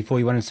Begins before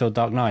you went and saw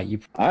Dark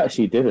Knight? I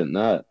actually didn't,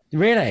 no.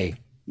 Really?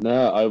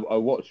 No, I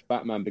watched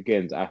Batman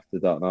Begins after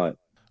Dark Knight.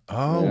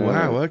 Oh, yeah.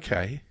 Wow,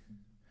 okay.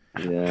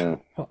 Yeah.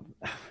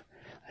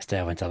 Let's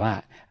delve into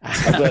that.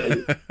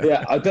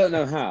 I don't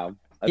know how.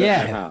 I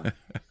don't know how.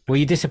 Were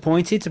you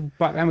disappointed to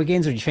Batman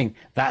Begins, or do you think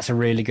that's a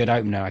really good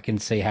opener? I can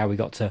see how we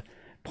got to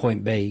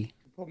point B.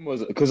 The problem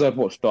was, because I've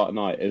watched Dark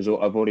Knight, I've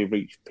already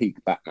reached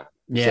peak Batman.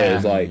 Yeah. So it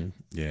was like,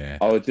 yeah.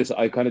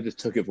 I kind of just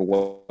took it for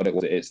what it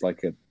was. It's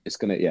like it's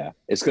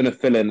gonna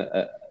fill in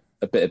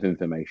a bit of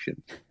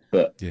information,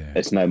 but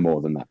it's no more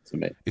than that to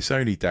me. It's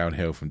only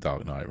downhill from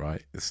Dark Knight,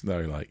 right? There's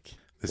no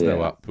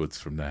upwards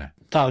from there.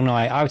 Dark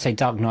Knight, I would say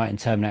Dark Knight and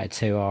Terminator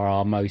 2 are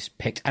our most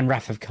picked, and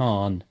Wrath of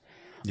Khan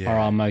are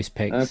our most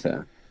picked. Okay.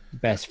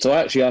 Best. So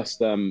I actually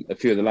asked a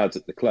few of the lads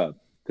at the club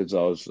because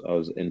I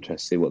was interested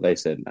to see what they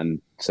said,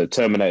 and so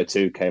Terminator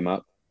 2 came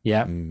up.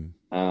 Yeah.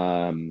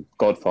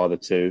 Godfather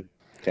 2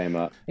 came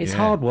up. It's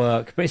hard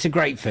work, but it's a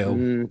great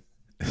film.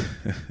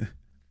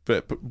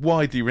 But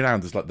widely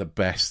renowned as like the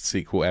best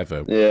sequel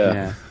ever.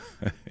 Yeah.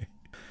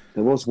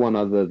 There was one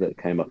other that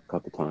came up a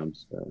couple of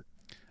times. So.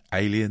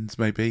 Aliens,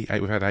 maybe.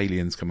 We've had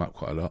Aliens come up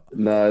quite a lot.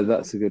 No,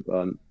 that's a good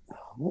one.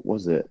 What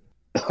was it?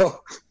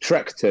 Oh,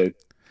 Shrek 2.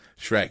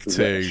 Shrek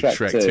 2.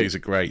 Shrek 2 is a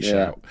great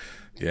shout.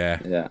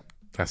 Yeah.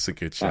 That's a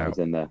good shout. That was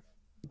in there.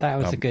 That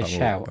was a good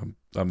shout.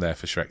 I'm there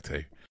for Shrek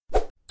 2.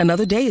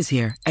 Another day is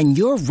here, and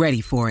you're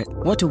ready for it.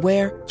 What to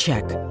wear?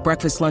 Check.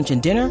 Breakfast, lunch,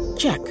 and dinner?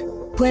 Check.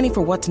 Planning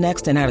for what's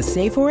next and how to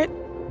save for it?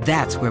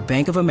 That's where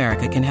Bank of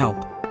America can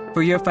help.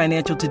 For your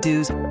financial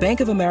to-dos, Bank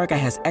of America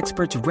has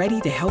experts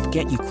ready to help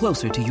get you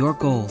closer to your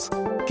goals.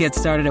 Get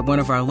started at one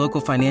of our local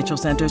financial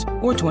centers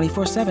or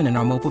 24/7 in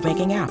our mobile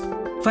banking app.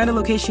 Find a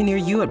location near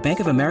you at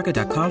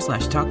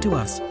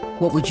bankofamerica.com/talktous.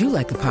 What would you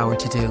like the power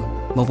to do?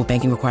 Mobile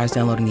banking requires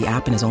downloading the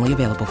app and is only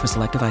available for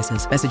select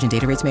devices. Message and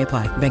data rates may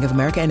apply. Bank of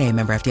America NA,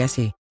 member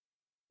FDIC.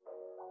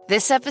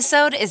 This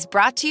episode is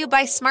brought to you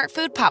by Smart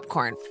Food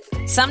Popcorn.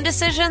 Some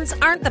decisions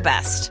aren't the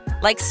best,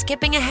 like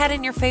skipping ahead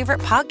in your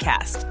favorite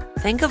podcast.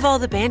 Think of all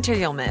the banter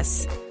you'll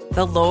miss,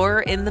 the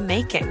lore in the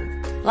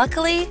making.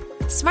 Luckily,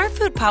 Smart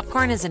Food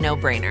Popcorn is a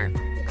no-brainer.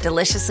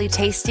 Deliciously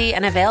tasty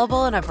and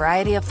available in a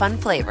variety of fun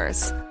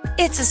flavors.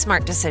 It's a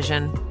smart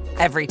decision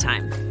every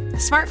time.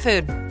 Smart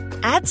Food.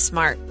 Add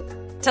smart.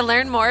 To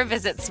learn more,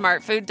 visit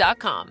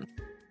smartfood.com.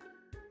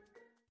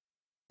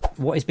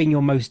 What has been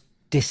your most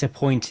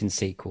disappointing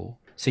sequel?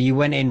 So you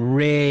went in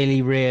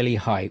really, really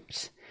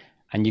hyped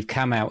and you've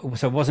come out,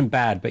 so it wasn't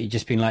bad, but you've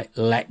just been like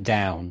let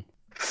down.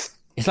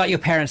 It's like your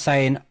parents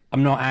saying,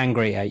 I'm not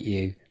angry at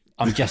you,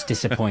 I'm just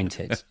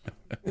disappointed.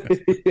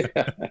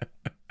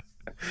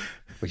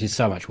 Which is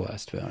so much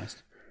worse, to be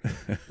honest.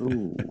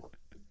 Ooh.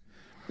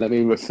 Let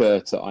me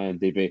refer to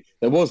IMDb.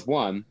 There was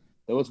one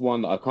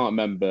that I can't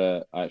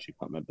remember. I actually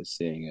can't remember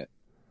seeing it,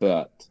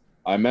 but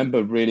I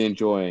remember really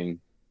enjoying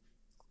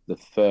the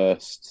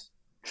first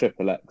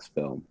Triple X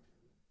film.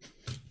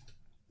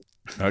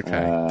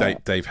 Okay,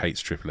 Dave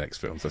hates Triple X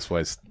films. That's why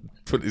he's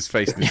put his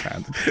face in his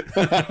hand.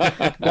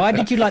 Why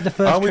did you like the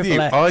first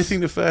Triple X? I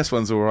think the first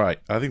one's all right.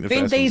 I think the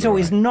Vin first Diesel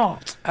one's is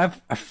not a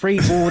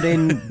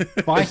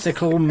freeboarding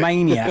bicycle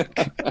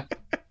maniac.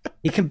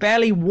 He can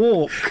barely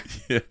walk.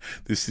 Yeah,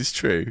 this is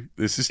true.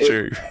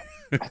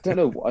 I don't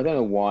know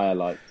why I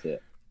liked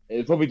it.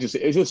 It was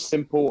just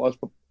simple.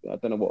 I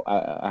don't know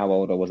how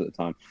old I was at the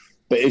time,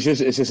 but it's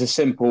just a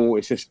simple.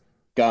 It's just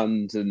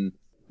guns and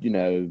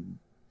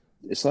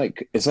it's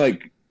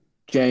like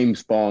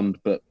James Bond,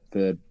 but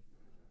for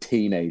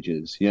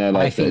teenagers.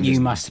 I think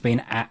you must have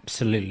been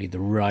absolutely the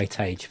right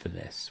age for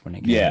this when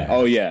it came out.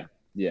 Oh yeah.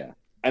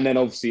 And then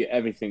obviously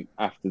everything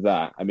after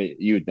that. I mean,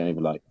 you would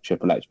never like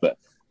Triple H, but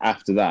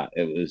after that,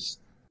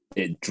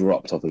 it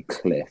dropped off a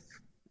cliff.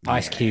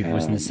 Ice Cube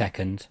was in the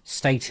second.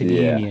 State of the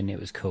Union, it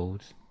was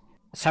called.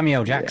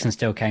 Samuel L. Jackson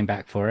still came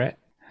back for it.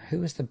 Who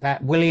was the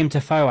bad? William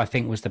Dafoe, I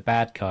think, was the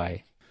bad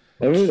guy.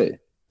 Oh, really?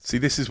 See,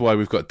 this is why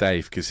we've got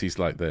Dave, because he's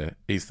the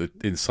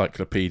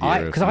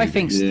encyclopedia. Because I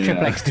think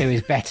Triple X 2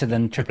 is better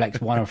than Triple X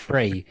 1 or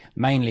 3,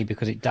 mainly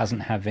because it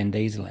doesn't have Vin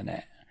Diesel in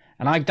it.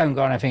 And I don't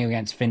got anything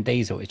against Vin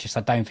Diesel. It's just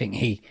I don't think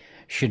he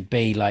should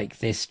be like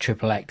this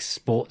XXX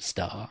sports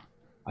star.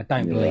 I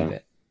don't believe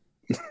it.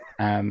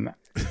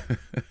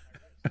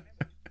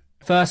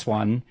 First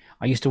one,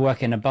 I used to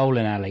work in a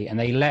bowling alley, and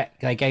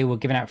were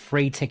giving out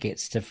free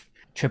tickets to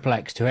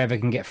XXX to whoever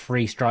can get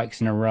 3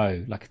 strikes in a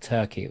row, like a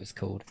turkey it was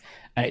called.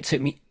 And it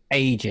took me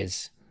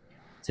ages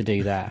to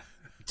do that,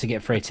 to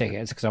get free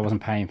tickets, because I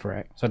wasn't paying for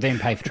it. So I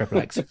didn't pay for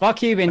XXX.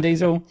 Fuck you, Vin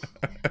Diesel.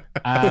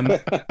 And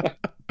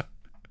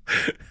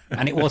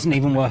it wasn't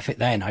even worth it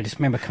then. I just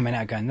remember coming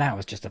out going, that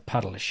was just a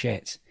puddle of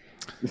shit.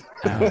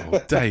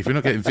 Dave, we're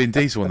not getting Vin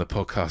Diesel on the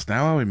podcast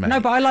now, are we, mate?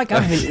 No, but I like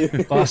other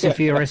things. Fast and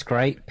Furious,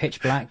 great.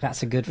 Pitch Black,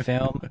 that's a good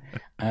film.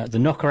 The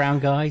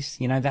Knockaround Guys,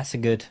 that's a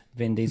good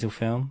Vin Diesel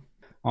film.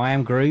 I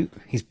Am Groot,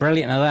 he's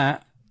brilliant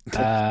at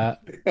that.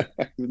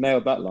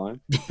 Nailed that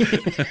line.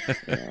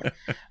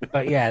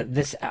 But yeah,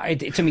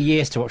 it took me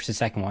years to watch the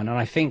second one, and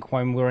I think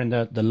when we were in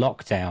the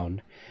lockdown,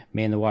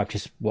 me and the wife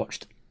just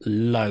watched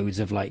loads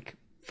of like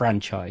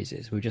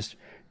franchises. We were just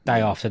day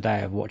after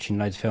day of watching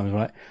loads of films. We're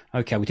like,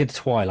 okay, we did the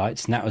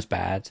Twilights, and that was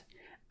bad,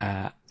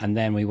 and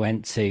then we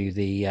went to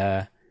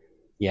the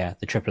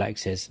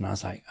XXX's, and I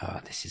was like, oh,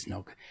 this is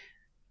not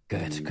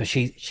good, because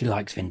she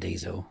likes Vin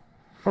Diesel.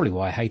 Probably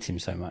why I hate him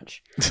so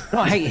much.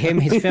 Not hate him,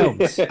 his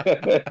films.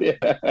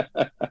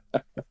 A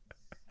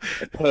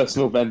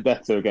personal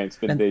vendetta against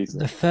Vin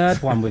Diesel. The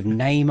third one with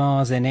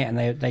Neymar's in it, and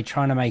they're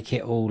trying to make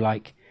it all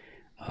like,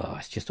 oh,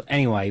 it's just...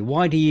 Anyway,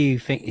 why do you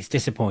think it's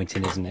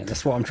disappointing, isn't it?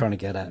 That's what I'm trying to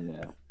get at.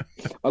 Yeah.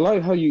 I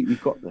like how you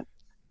got the...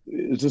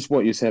 It's just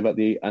what you say about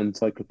the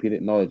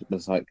encyclopedic knowledge.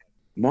 It's like,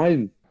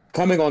 mine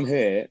coming on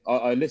here,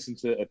 I listened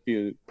to a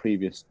few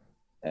previous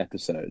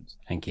episodes.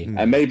 Thank you.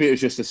 And maybe it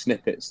was just the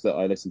snippets that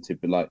I listened to,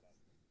 but like,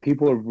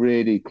 people are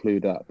really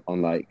clued up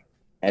on like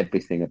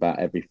everything about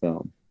every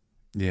film.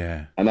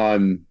 Yeah. And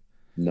I'm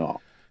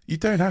not. You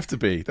don't have to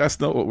be. That's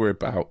not what we're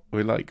about.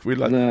 We like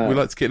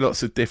to get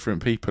lots of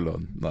different people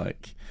on.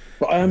 Like,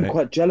 but I am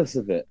quite jealous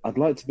of it. I'd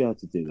like to be able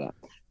to do that.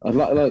 I'd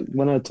like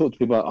when I talk to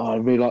people about, I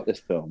really like this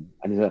film,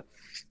 and he's like,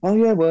 oh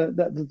yeah, well,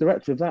 the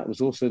director of that was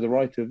also the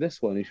writer of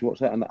this one. You should watch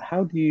that. And like,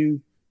 how do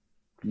you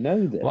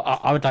know this? Well,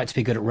 I would like to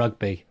be good at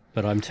rugby,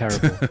 but I'm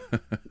terrible.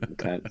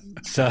 Okay.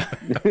 So,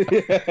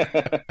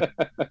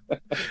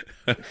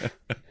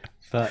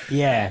 but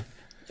yeah,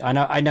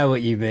 I know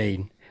what you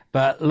mean.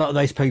 But a lot of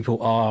those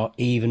people are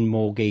even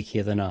more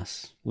geekier than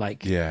us. Like,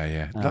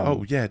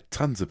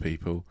 tons of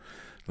people.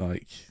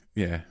 Like,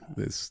 yeah,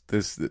 there's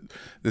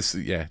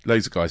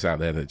loads of guys out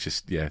there that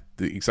just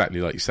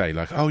exactly like you say.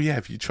 Like, oh yeah,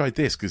 have you tried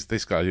this? Because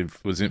this guy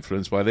was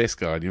influenced by this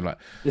guy, and you're like,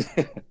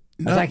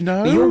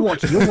 no. You're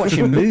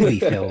watching movie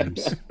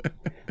films,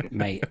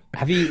 mate.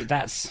 Have you?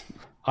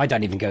 I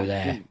don't even go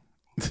there.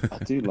 I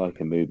do like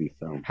a movie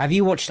film. Have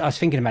you watched? I was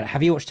thinking about it.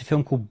 Have you watched a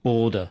film called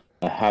Border?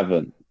 I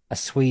haven't. A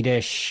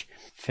Swedish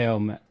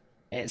film.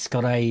 It's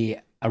got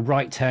a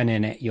right turn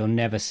in it you'll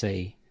never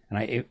see,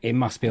 and it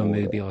must be a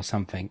movie or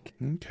something.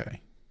 Okay.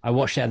 I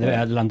watched it at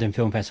the London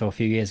Film Festival a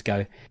few years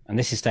ago, and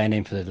this is staying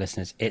in for the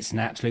listeners. It's an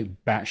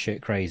absolute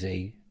batshit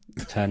crazy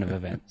turn of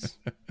events.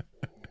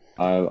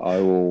 I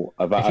will.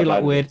 If you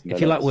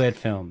like weird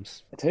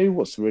films, I tell you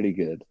what's really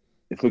good.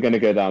 If we're going to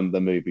go down the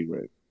movie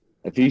route,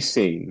 have you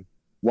seen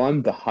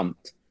The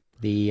Hunt?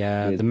 The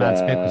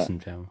Mads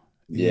Mikkelsen film.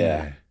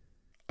 Yeah.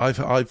 I've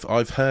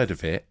heard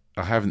of it.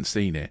 I haven't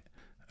seen it,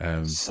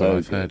 but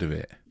I've heard of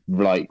it.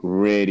 Like,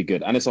 really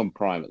good, and it's on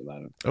Prime at the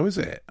moment. Oh, is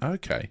it?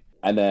 Okay.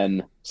 And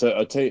then, so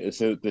I'll tell you.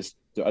 So this,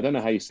 I don't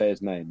know how you say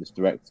his name. This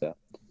director.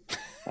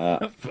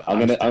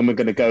 I'm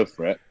gonna go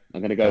for it.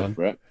 I'm gonna go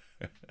for it.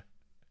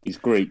 He's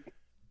Greek.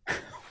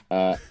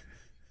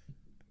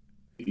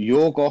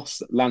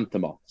 Yorgos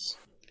Lanthimos.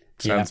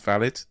 Sounds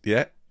valid.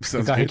 Yeah.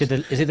 The guy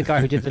is it the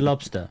guy who did The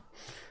Lobster?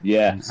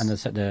 Yes. And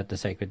the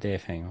Sacred Deer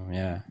thing.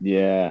 Yeah.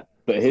 Yeah.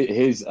 But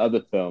his other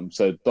film,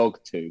 so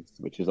Dogtooth,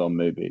 which is on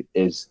Mubi,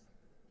 is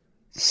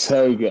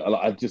so good.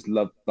 I just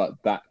love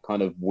that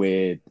kind of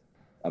weird.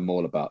 I'm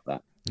all about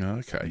that.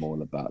 Okay. I'm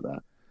all about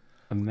that.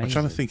 Amazing. I'm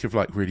trying to think of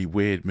like really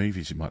weird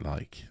movies you might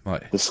like.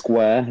 Like The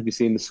Square. Have you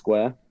seen The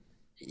Square?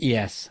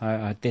 Yes,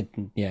 I did.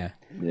 Yeah.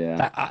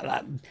 Yeah.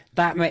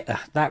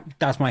 That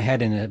does my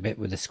head in a bit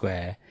with The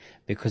Square,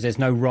 because there's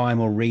no rhyme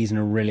or reason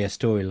or really a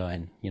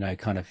storyline,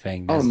 kind of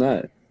thing. Oh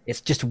no.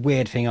 It's just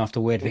weird thing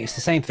after weird thing. It's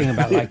the same thing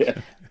about like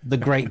The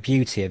Great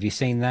Beauty. Have you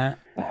seen that?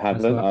 I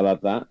haven't. Well? I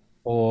love that.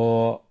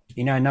 Or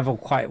another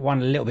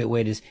one a little bit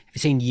weird is, have you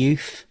seen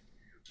Youth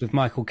with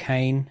Michael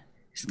Caine?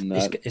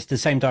 It's the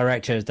same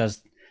director as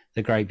does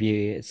The Great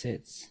Beauty.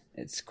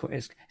 It's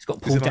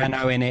got Paul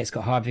Dano in it. It's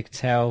got Harvey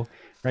Keitel,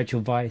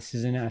 Rachel Weisz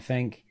is in it, I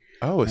think.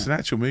 Oh, it's an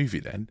actual movie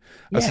then.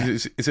 Yeah.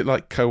 Is it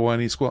like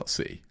Kowani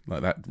Squatsi,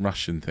 like that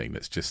Russian thing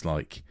that's just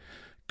like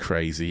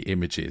crazy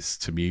images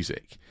to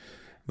music?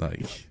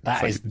 Like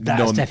that's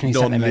definitely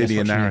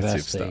non-linear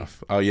narrative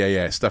stuff. Oh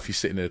yeah, stuff you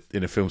sit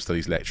in a film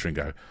studies lecture and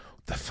go,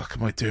 "What the fuck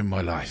am I doing in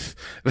my life?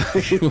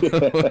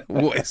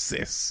 What is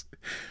this?"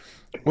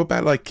 What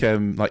about like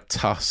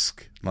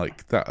Tusk,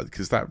 like that?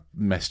 Because that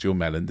messed your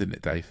melon, didn't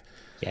it, Dave?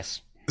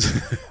 Yes,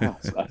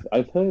 Tusk.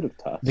 I've heard of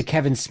Tusk. The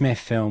Kevin Smith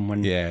film.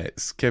 When Yeah,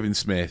 it's Kevin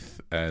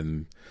Smith,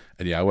 and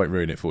yeah, I won't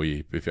ruin it for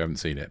you if you haven't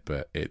seen it,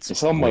 but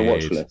it's on my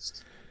weird. watch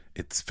list.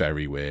 It's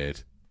very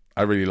weird.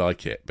 I really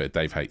like it, but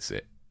Dave hates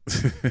it.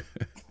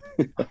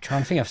 I'm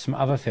trying to think of some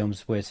other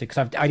films weird,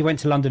 because I went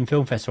to London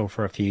Film Festival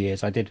for a few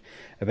years. I did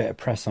a bit of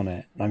press on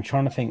it, and I'm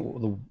trying to think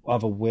what the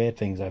other weird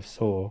things I've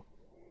saw,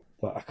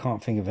 but I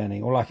can't think of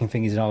any. All I can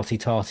think is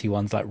arty-tarty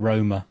ones like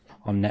Roma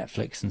on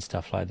Netflix and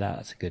stuff like that.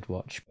 That's a good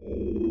watch.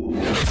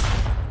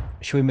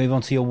 Should we move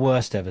on to your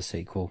worst ever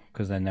sequel?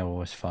 Because then they're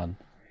always fun.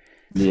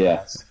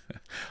 Yes.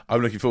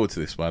 I'm looking forward to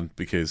this one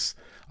because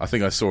I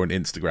think I saw on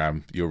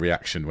Instagram your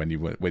reaction when you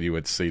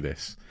went to see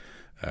this.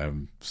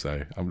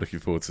 So I'm looking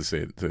forward to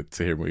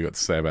hearing what you got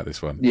to say about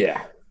this one.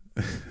 Yeah.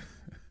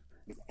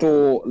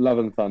 Thor: Love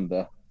and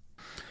Thunder.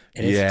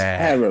 It is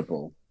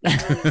terrible.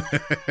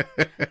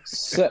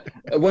 So,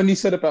 when you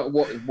said about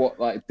what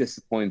like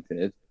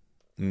disappointed,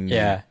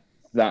 yeah,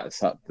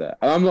 that's up there.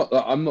 And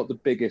I'm not the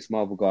biggest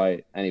Marvel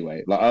guy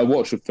anyway. Like, I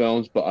watch the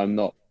films, but I'm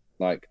not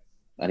like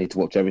I need to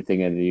watch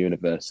everything in the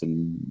universe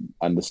and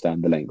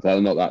understand the links.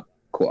 I'm not that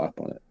caught up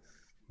on it.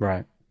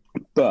 Right.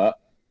 But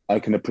I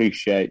can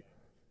appreciate,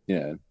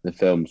 the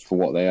films for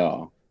what they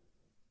are.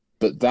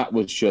 But that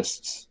was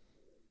just.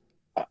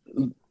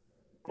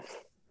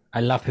 I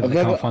love people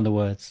that can't find the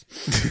words.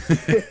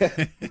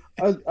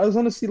 I was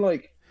honestly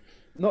like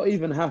not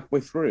even halfway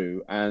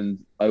through, and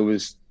I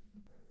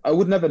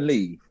would never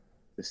leave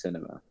the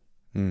cinema.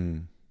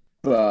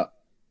 But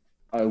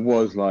I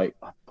was like,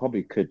 I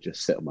probably could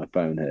just sit on my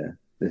phone here.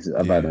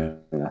 I've had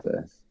enough of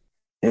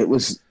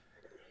this.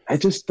 I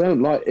just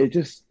don't like it.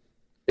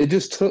 It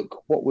just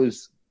took what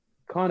was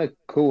kind of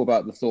cool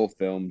about the Thor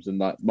films and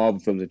like Marvel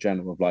films in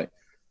general, of like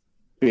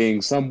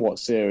being somewhat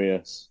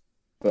serious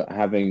but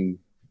having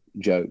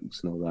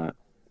jokes and all that.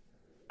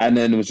 And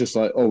then it was just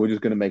like, oh, we're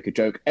just going to make a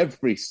joke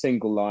every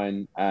single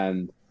line,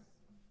 and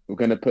we're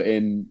going to put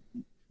in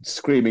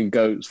screaming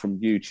goats from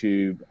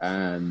YouTube,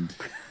 and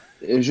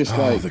it was just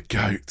like the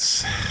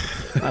goats.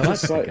 I like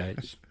the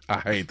goats. I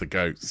hate the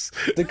goats.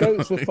 The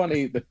goats were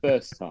funny the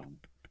first time,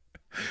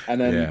 and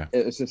then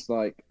it was just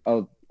like,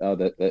 they're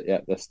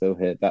still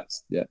here.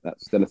 That's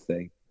still a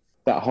thing.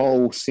 That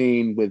whole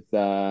scene with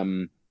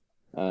who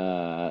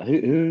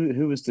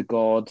was the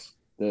god,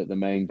 the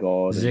main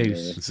god?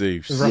 Zeus.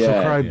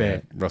 Russell Crowe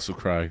bit. Russell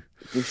Crowe.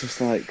 It's just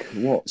like,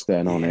 what's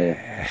going on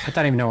here? I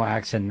don't even know what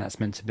accent that's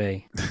meant to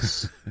be.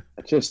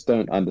 I just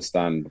don't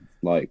understand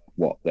like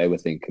what they were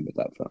thinking with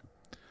that film.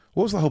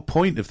 What was the whole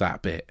point of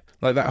that bit?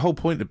 Like the whole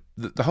point of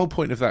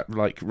that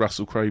like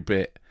Russell Crowe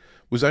bit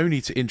was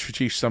only to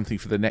introduce something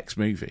for the next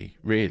movie,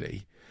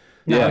 really.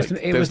 No, Yeah,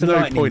 it was the no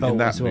lightning point bolt in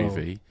that as well.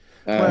 movie.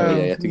 You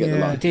have to get the I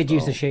lightning did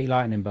use the bolt. shitty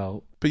lightning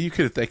bolt. But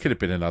there could have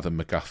been another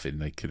MacGuffin.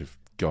 They could have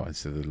got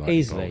into the lightning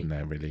Easily. bolt in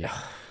there, really.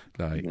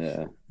 Like,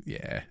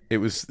 Yeah. It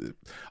was.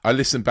 I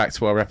listened back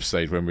to our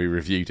episode when we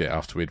reviewed it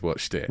after we'd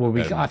watched it. Well,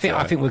 and, I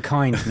think we're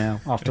kind now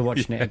after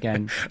watching it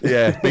again.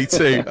 Yeah, me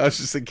too. I was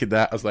just thinking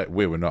that. I was like,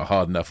 we were not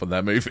hard enough on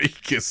that movie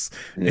because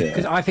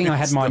I think I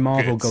had my not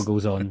Marvel good.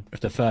 goggles on for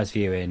the first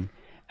viewing,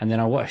 and then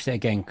I watched it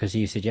again because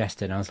you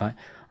suggested, and I was like,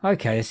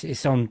 okay,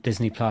 it's on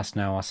Disney Plus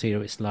now. I'll see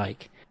what it's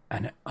like.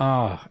 And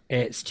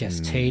it's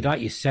just tea. Like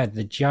you said,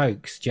 the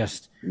jokes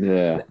just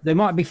they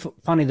might be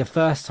funny the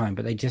first time,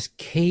 but they just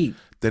keep.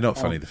 They're not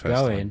funny the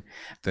first time.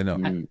 They're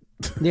not.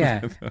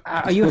 Yeah.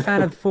 Are you a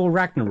fan of Thor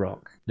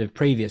Ragnarok, the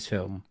previous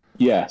film?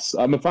 Yes,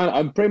 I'm a fan.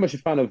 I'm pretty much a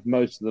fan of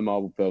most of the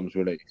Marvel films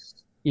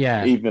released.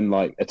 Yeah. Even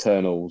like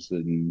Eternals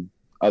and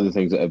other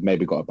things that have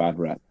maybe got a bad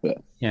rep,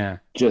 but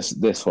just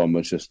this one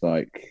was just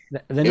like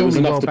They're it was normally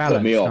enough to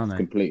put me well-balanced, off aren't they?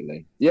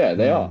 completely. Yeah,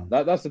 they are.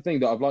 That's the thing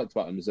that I've liked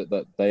about them, is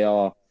that they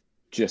are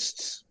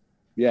just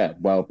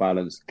well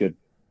balanced, good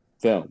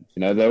films.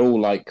 They're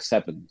all like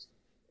sevens.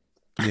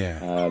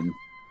 Yeah.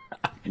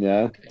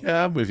 Yeah,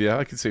 I'm with you.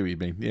 I can see what you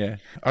mean. Yeah,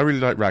 I really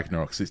like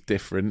Ragnarok because it's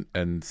different,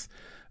 and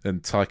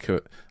Taika.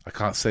 I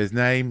can't say his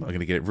name. I'm going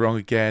to get it wrong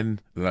again.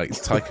 Like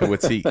Taika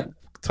Waititi.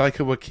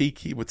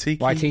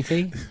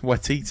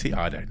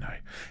 I don't know.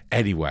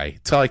 Anyway,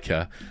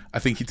 Taika. I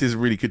think he does a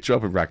really good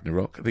job of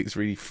Ragnarok. I think it's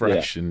really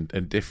fresh and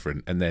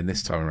different. And then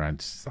this time around,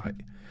 it's like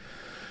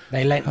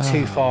They leant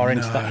too far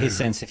into his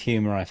sense of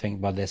humour, I think,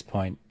 by this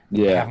point.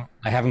 yeah.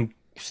 They haven't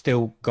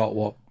still got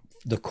what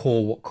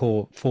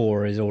Core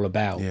 4 is all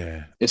about.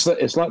 yeah. It's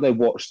like they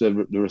watched the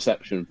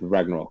reception for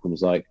Ragnarok and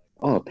was like,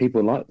 oh,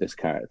 people like this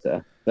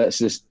character. Let's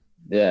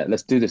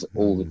do this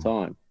all the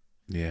time.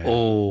 Yeah.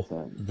 All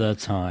the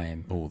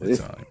time. All the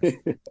time.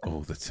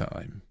 All the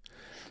time.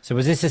 So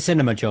was this a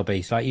cinema job,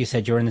 East? Like you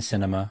said, you're in the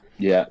cinema.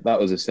 Yeah, that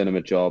was a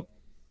cinema job.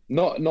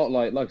 Not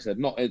like I said,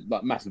 not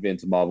like massively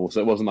into Marvel,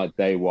 so it wasn't like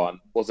day one.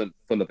 Wasn't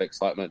full of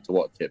excitement to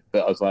watch it,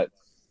 but I was like,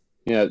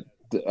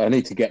 I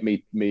need to get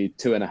me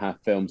 2.5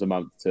 films a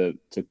month to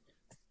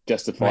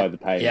justify the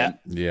payment.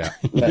 Yeah.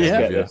 Let's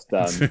get this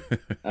done.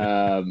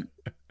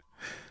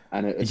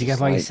 And it was Did you go just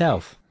by like-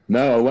 yourself?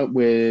 No, I went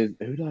with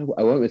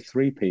I went with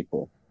 3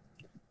 people.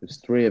 There's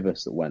 3 of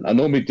us that went. I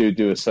normally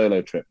do a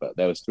solo trip, but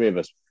there was 3 of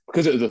us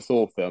because it was a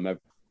Thor film,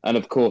 and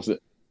of course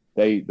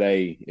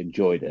they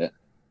enjoyed it.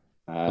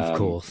 Of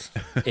course,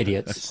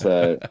 idiots.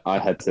 So I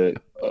had to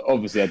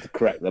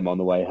correct them on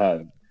the way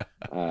home.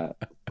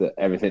 That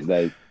everything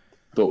they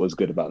thought was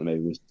good about the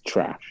movie was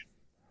trash.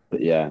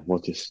 But yeah, it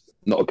was just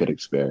not a good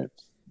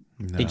experience.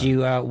 No. Did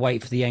you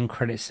wait for the end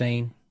credit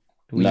scene?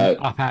 Were no, you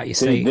up out your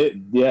seat? If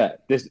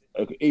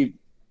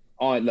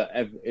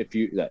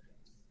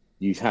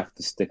you have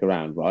to stick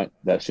around, right?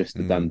 That's just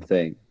a done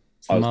thing.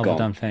 It's a Marvel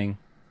done thing.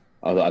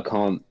 I was like, I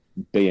can't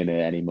be in it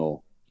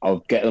anymore.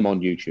 I'll get them on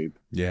YouTube.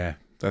 Yeah,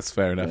 that's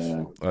fair enough.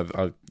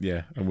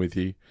 I'm with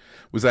you.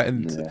 Was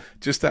that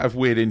just out of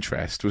weird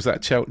interest? Was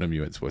that Cheltenham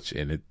you went to watch it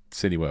in at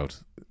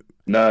Cineworld?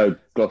 No,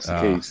 Gloucester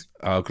Keys.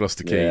 Oh,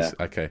 Gloucester Keys.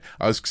 Yeah. Okay.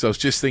 I was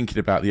just thinking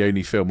about the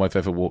only film I've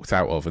ever walked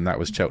out of, and that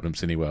was Cheltenham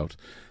Cineworld.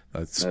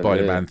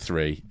 Spider-Man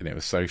 3, and it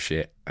was so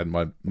shit. And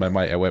my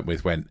mate I went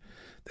with went,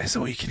 "There's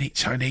all you can eat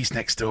Chinese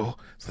next door."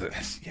 So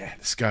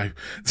let's go.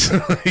 So,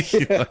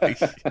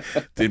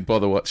 didn't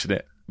bother watching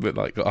it, but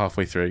got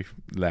halfway through,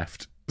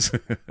 left.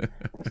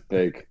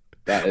 Big.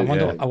 That is,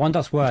 I wonder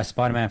what's worse,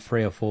 Spider-Man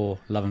 3 or 4,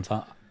 Love and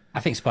Thunder.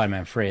 I think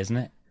Spider-Man 3, isn't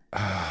it?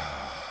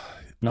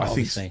 Not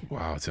obviously.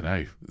 I don't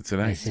know. It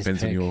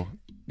depends on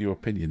your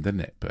opinion,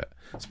 doesn't it? But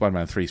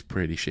Spider-Man 3 is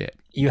pretty shit.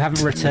 You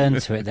haven't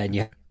returned to it then?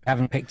 You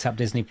haven't picked up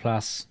Disney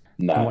Plus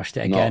and watched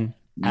it again?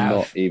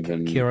 Not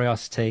even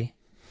curiosity?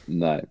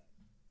 No.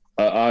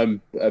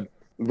 I'm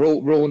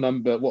rule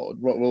number.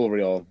 What rule are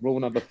we on? Rule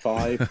number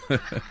 5.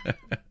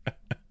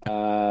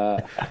 I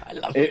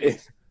love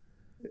it.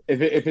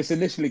 If it's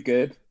initially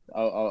good,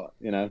 I'll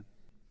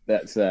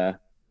that's I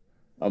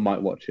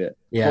might watch it.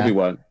 Yeah. Probably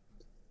won't.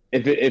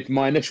 If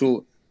my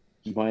initial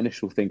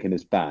thinking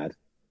is bad,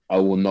 I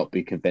will not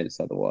be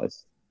convinced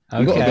otherwise.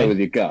 Okay. You got to go with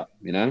your gut,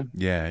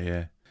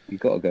 Yeah. You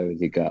got to go with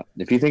your gut.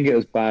 If you think it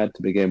was bad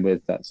to begin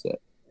with, that's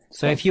it.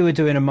 So if you were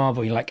doing a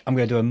Marvel, you're like, I'm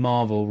going to do a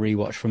Marvel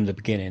rewatch from the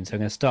beginning, so I'm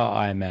going to start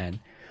Iron Man.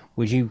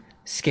 Would you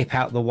skip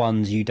out the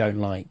ones you don't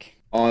like?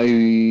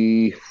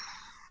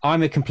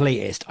 I'm a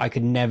completist. I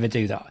could never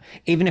do that.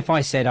 Even if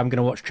I said I'm going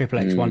to watch Triple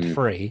X 1 to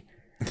 3,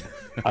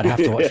 I'd have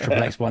to watch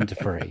Triple X 1 to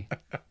 3.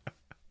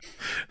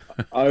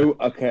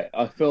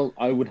 I feel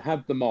I would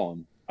have them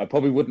on. I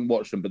probably wouldn't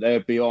watch them, but they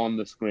would be on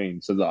the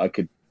screen so that I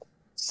could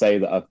say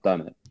that I've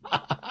done it.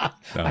 I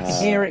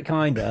can hear it,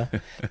 kinda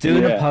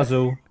doing a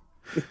puzzle.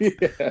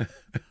 Yeah.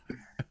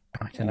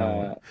 I don't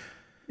know.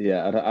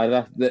 I'd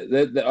have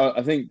to,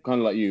 I think kind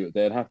of like you.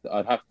 I'd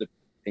have to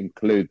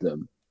include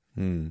them,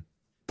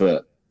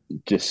 but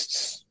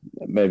just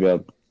maybe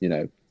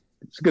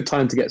it's a good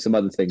time to get some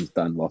other things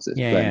done whilst it's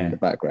playing in the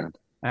background.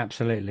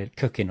 Absolutely,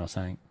 cooking or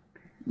something.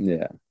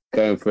 Yeah,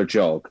 going for a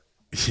jog.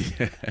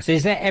 Yeah. So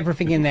is there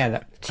everything in there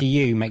that to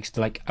you makes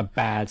a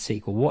bad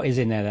sequel? What is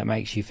in there that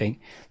makes you think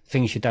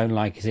things you don't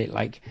like? Is it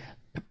like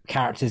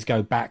characters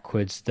go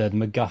backwards, the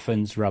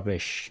MacGuffin's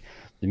rubbish,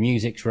 the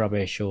music's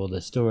rubbish, or the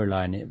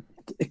storyline?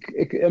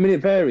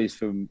 It varies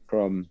from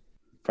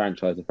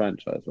franchise to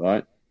franchise,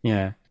 right?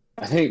 Yeah.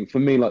 I think for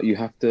me, you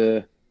have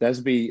to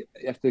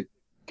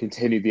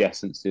continue the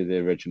essence of the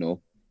original,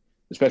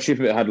 especially if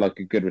it had a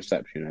good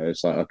reception.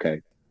 It's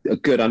okay, a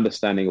good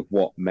understanding of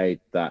what made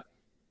that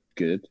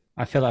good.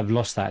 I feel I've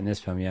lost that in this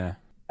film, yeah.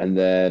 And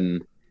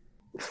then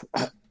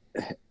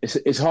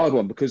it's a hard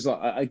one because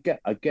I get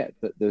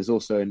that there's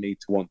also a need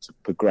to want to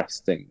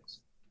progress things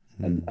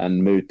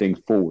and move things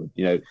forward.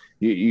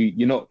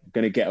 You're not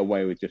going to get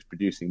away with just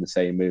producing the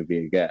same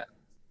movie again,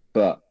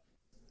 but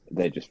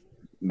they just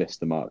missed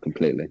the mark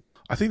completely.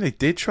 I think they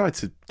did try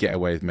to get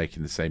away with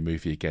making the same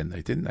movie again,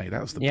 though, didn't they?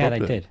 That was the problem. Yeah,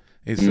 they did.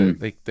 Is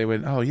that they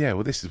went, oh yeah,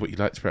 well this is what you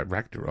liked about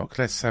Ragnarok.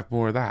 Let's have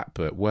more of that,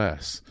 but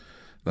worse.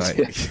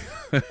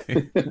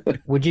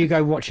 Would you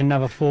go watch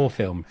another Thor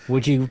film?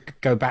 Would you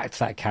go back to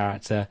that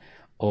character,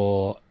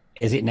 or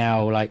is it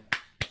now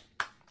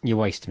you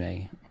waste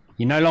me?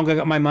 You no longer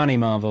got my money,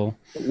 Marvel.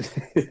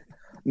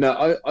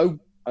 No,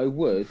 I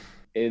would,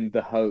 in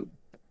the hope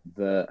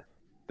that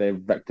they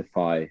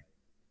rectify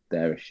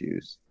their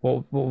issues.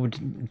 What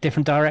would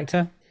different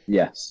director?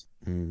 Yes,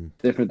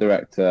 different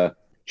director.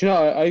 Do you know?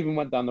 I even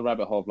went down the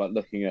rabbit hole of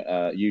looking at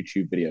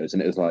YouTube videos,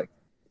 and it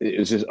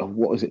was just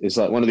what was it? It's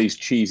one of these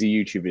cheesy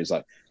YouTube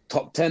videos,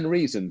 top 10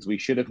 reasons we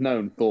should have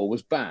known Thor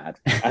was bad,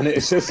 and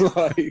it's just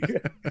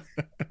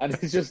and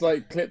it's just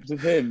clips of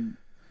him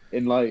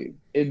in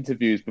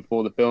interviews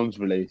before the film's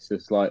release,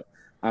 just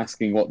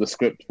asking what the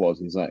script was.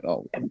 He's like,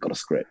 "Oh, we haven't got a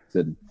script,"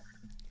 and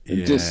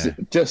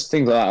just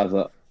things like that. I was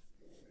like,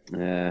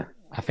 yeah.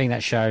 I think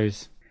that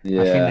shows.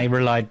 Yeah. I think they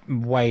relied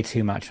way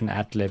too much on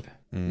ad-lib.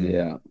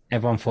 Yeah.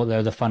 Everyone thought they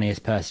were the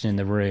funniest person in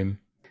the room,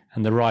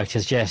 and the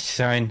writers just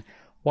saying,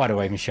 why do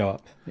I even show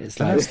up?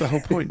 That's the whole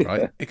point,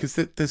 right? Because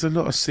there's a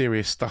lot of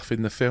serious stuff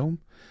in the film.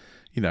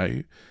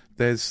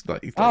 There's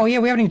oh yeah,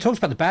 we haven't even talked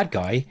about the bad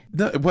guy.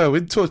 No, well,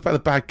 we talked about the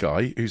bad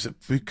guy who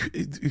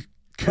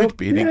could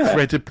be an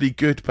incredibly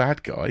good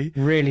bad guy,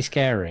 really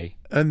scary,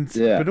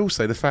 but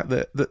also the fact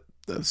that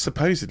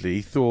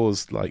supposedly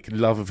Thor's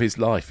love of his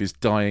life is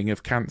dying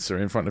of cancer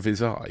in front of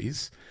his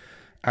eyes,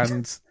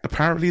 and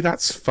apparently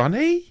that's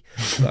funny.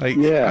 Like,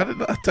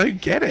 I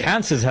don't get it.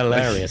 Cancer's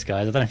hilarious,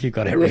 guys. I don't know if you've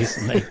got it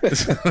recently.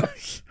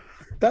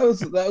 That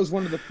was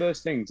one of the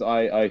first things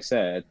I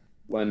said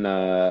when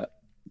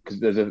because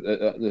there's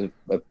a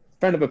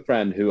friend of a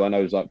friend who I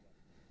know is like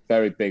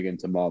very big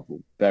into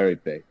Marvel, very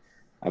big.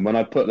 And when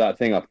I put that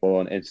thing up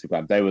on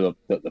Instagram, they were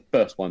the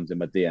first ones in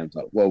my DMs.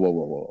 Like,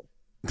 whoa.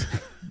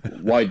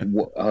 Why?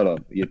 Hold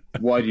on.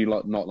 Why do you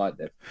not like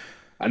this?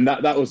 And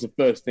that was the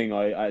first thing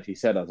I actually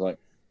said. I was like,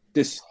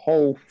 this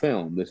whole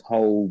film, this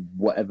whole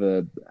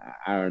whatever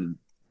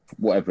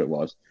it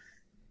was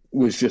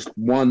just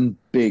one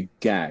big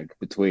gag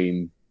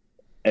between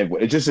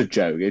everyone. It's just a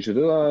joke. It's just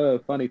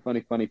funny.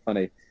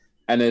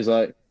 And it's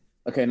like,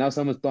 okay, now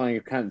someone's dying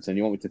of cancer, and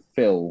you want me to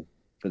feel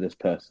for this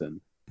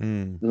person.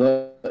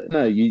 Like,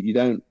 no, you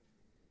don't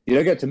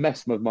get to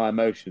mess with my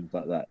emotions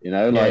like that, you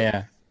know.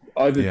 Like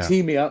either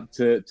team me up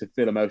to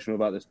feel emotional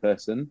about this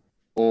person,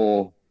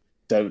 or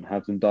don't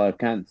have them die of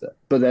cancer.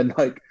 But then,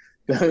 like,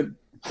 don't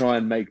try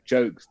and make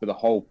jokes for the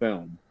whole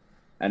film,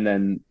 and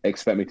then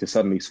expect me to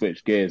suddenly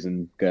switch gears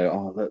and go,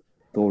 oh, look,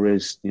 Thor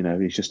is,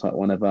 he's just like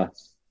one of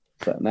us.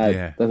 But no,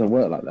 it doesn't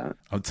work like that.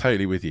 I'm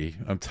totally with you.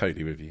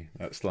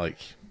 That's like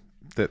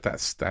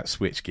that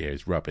switch gear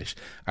is rubbish,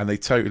 and they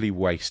totally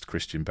waste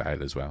Christian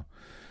Bale as well.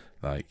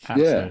 Like,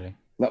 absolutely.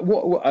 Like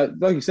what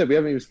like you said, we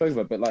haven't even spoken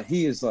about, but like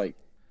he is like,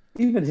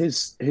 even he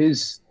is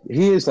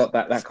like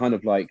that kind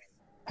of like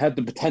had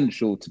the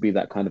potential to be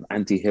that kind of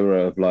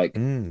anti-hero of like,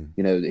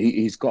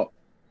 he's got.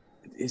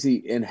 Is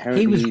he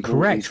inherently? He was evil?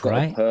 correct, He's got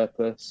right? a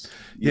purpose.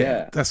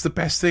 Yeah, that's the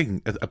best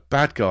thing. A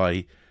bad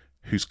guy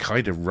who's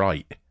kind of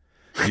right.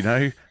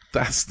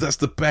 That's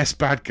the best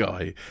bad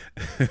guy.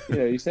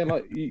 You say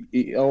like,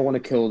 I want to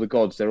kill the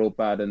gods. They're all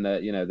bad, and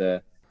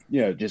they're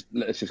just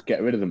let's just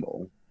get rid of them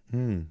all.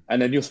 And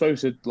then you're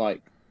supposed to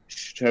like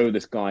show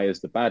this guy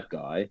as the bad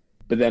guy,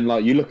 but then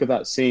like you look at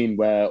that scene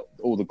where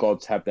all the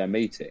gods have their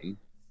meeting,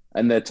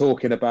 and they're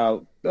talking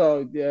about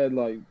like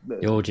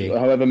the orgy,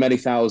 however many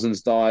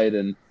thousands died,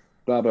 and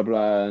blah blah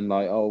blah, and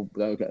like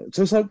okay.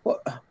 So it's like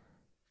what?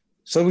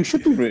 So we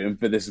should be rooting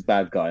for this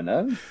bad guy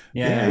now,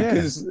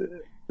 because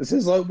this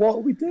is like, what are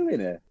we doing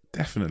here?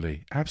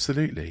 Definitely,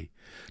 absolutely.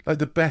 Like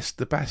the best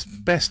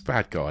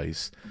bad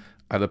guys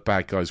are the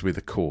bad guys with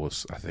a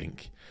cause, I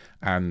think.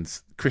 And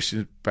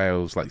Christian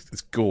Bale's like,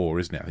 it's Gore,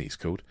 isn't it? I think it's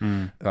called.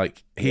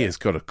 Like he has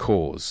got a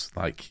cause.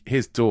 Like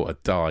his daughter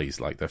dies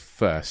like the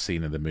first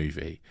scene of the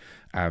movie,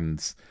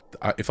 and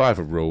if I have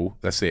a rule,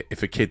 that's it.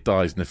 If a kid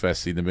dies in the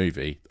first scene of the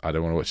movie, I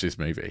don't want to watch this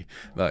movie.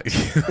 Like,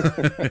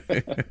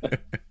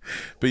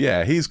 but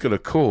yeah, he's got a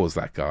cause.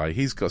 That guy,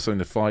 he's got something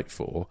to fight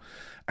for.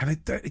 And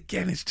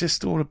again, it's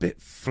just all a bit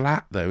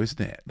flat, though,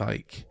 isn't it?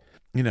 Like,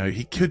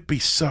 he could be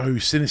so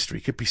sinister, he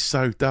could be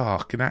so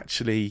dark, and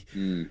actually,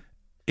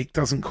 it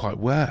doesn't quite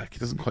work. It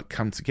doesn't quite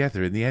come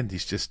together. In the end,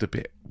 he's just a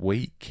bit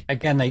weak.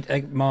 Again,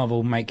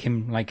 Marvel make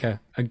him like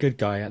a good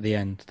guy at the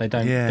end. They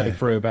don't go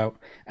through about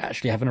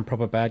actually having a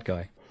proper bad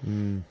guy.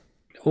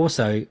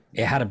 Also,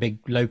 it had a big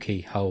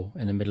Loki hole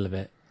in the middle of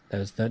it. There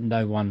was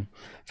no one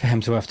for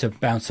him to have to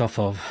bounce off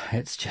of.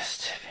 It's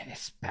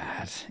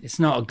bad. It's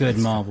not a good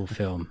Marvel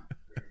film.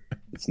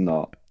 It's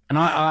not. And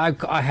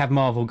I have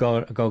Marvel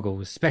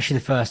goggles, especially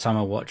the first time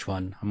I watch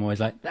one. I'm always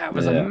like, that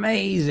was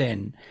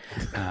amazing.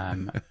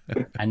 And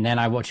then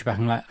I watch it back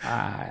and I'm like,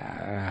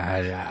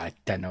 I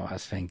don't know what I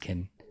was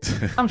thinking.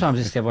 Sometimes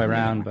it's the other way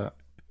around, but...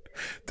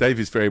 Dave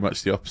is very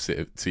much the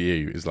opposite to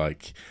you. Is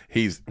like,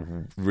 he's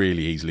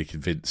really easily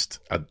convinced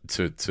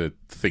to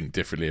think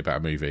differently about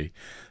a movie.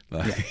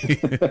 Like...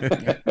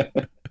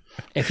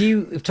 If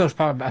you've talked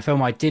about a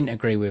film I didn't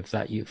agree with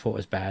that you thought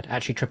was bad,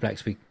 actually Triple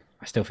X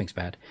I still think it's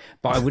bad,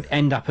 but I would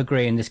end up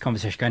agreeing this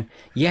conversation going,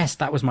 yes,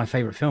 that was my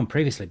favourite film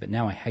previously, but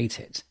now I hate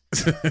it.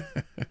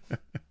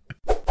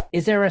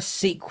 Is there a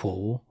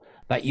sequel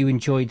that you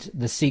enjoyed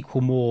the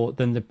sequel more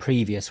than the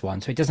previous one?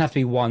 So it doesn't have to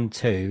be 1,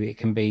 2. It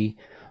can be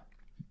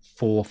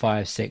 4,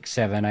 5, 6,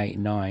 7, 8,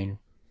 9,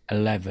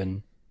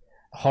 11.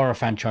 Horror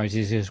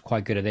franchises is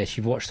quite good at this.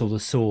 You've watched all the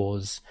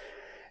Saws.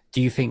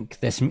 Do you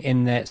think there's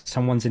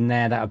someone's in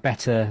there that are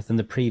better than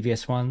the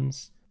previous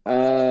ones?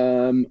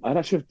 I'd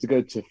actually have to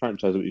go to a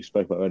franchise that you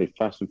spoke about already,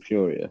 Fast and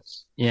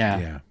Furious.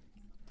 Yeah.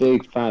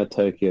 Big fan of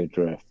Tokyo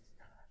Drift.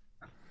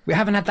 We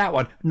haven't had that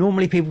one.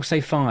 Normally people say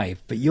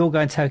 5, but you're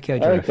going Tokyo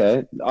Drift.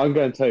 Okay, I'm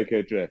going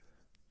Tokyo Drift.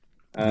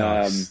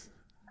 Nice.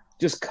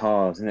 Just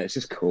cars, and it's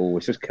just cool.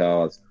 It's just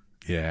cars.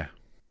 Yeah.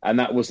 And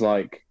that was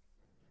like,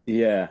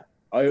 I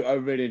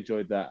really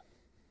enjoyed that,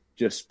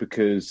 just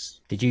because.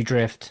 Did you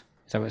drift?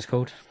 Is that what it's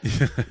called?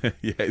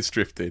 Yeah, it's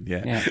drifting.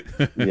 Yeah.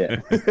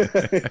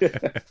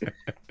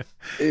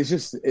 It's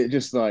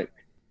just like,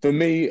 for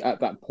me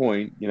at that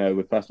point,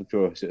 with Fast and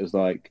Furious, it was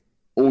like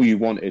all you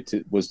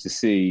wanted was to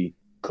see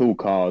cool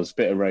cars,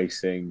 bit of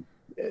racing,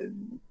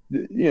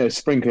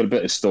 sprinkle a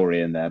bit of story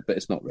in there, but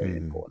it's not really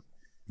important.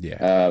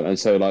 Yeah. And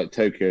so like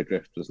Tokyo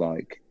Drift was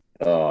like,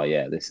 oh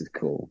yeah, this is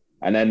cool.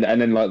 And then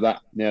like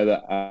that,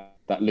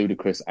 that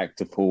ludicrous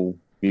Actor Pool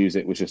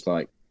music was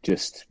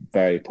just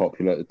very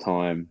popular at the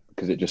time.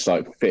 because it just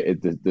like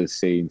fitted the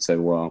scene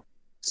so well.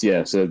 So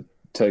yeah, so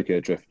Tokyo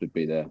Drift would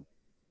be there.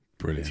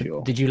 Brilliant.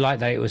 Sure. Did you like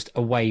that it was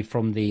away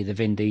from the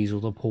Vin Diesel,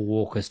 the Paul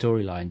Walker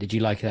storyline? Did you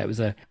like that it was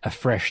a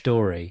fresh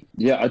story?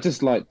 Yeah, I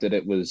just liked that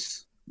it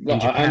was. In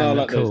Japan, I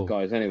like cool. those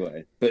guys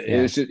anyway, but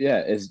it was just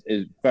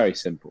it's very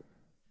simple.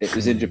 It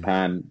was in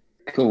Japan,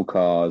 cool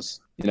cars.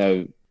 You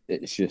know,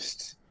 it's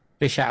just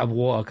Fish out of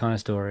water kind of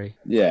story.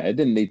 Yeah, it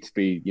didn't need to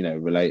be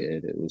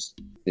related. It was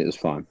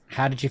fine.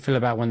 How did you feel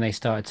about when they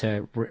started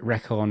to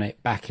retcon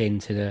it back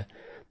into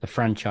the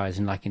franchise?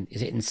 And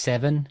is it in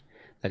 7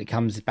 that it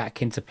comes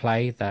back into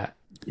play? That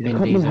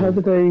Vin Diesel. How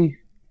did they?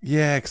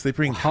 Yeah, because they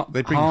bring Han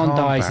Han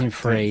dies back, in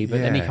 3, but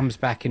then he comes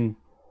back in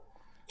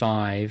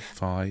 5.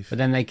 5. But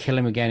then they kill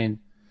him again in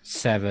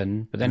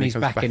 7. But then he's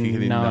comes back in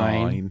again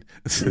 9.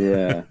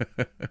 Yeah.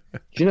 Do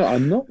you know?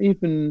 I'm not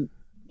even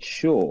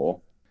sure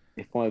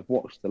if I've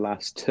watched the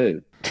last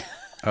 2.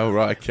 Oh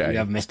right, okay. You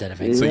haven't missed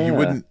anything. So you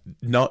wouldn't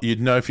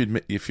you'd know if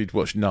you'd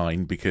watched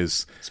 9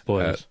 because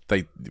spoilers.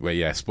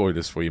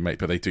 Spoilers for you, mate.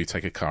 But they do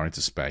take a car into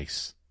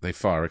space. They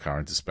fire a car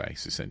into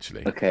space,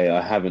 essentially. Okay,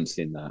 I haven't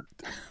seen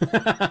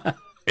that.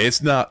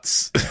 It's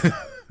nuts.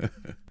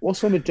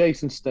 What's one with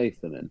Jason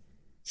Statham in?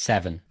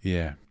 7.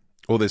 Yeah.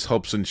 Or there's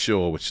Hobbs and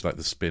Shaw, which is like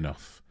the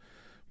spin-off,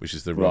 which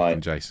is The Rock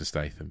and Jason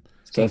Statham.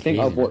 So I think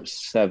I've watched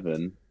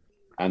 7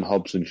 and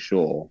Hobbs and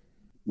Shaw.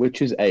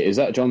 Which is 8? Is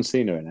that John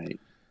Cena in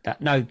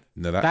 8? No,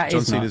 that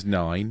John Cena's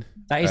 9.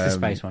 That is the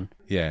space one.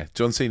 Yeah,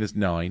 John Cena's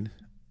 9,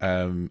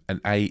 and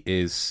 8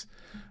 is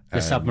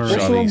the submarine.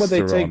 What's the one where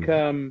they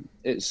Theron.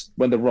 take? It's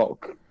when The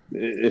Rock.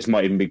 This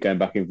might even be going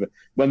back in.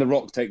 When The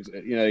Rock takes,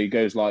 he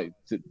goes like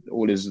to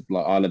all his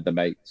like Islander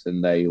mates,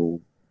 and they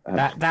all.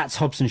 That's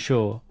Hobbs and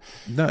Shaw.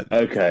 No,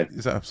 okay.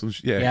 Is that Hobbs and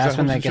Shaw? Yeah, yeah, that's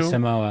when they get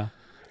Samoa.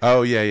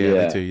 Oh yeah,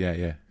 they do.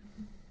 Yeah.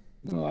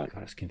 All right.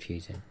 God, it's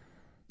confusing.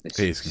 It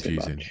is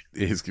confusing.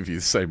 It is confusing.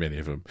 So many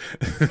of them.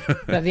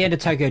 At the end of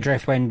Tokyo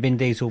Drift, when Vin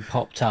Diesel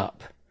popped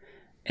up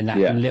in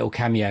that little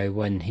cameo,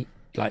 when he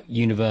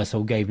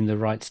Universal gave him the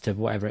rights to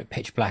whatever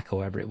Pitch Black or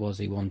whatever it was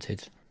he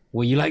wanted,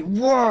 were you like,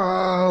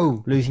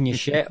 whoa, losing your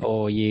shit,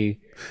 or you?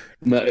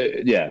 No,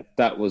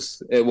 it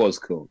was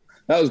cool.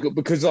 That was good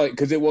because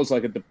it was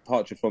like a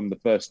departure from the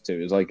first 2.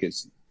 It's like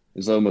it's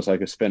almost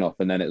like a spin off,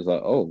 and then it was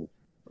like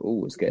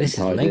it's getting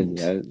tied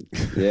in.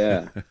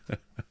 Yeah.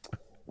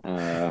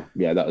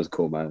 That was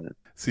cool, man.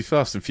 See,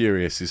 Fast and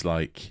Furious is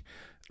like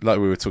we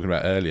were talking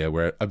about earlier,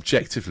 where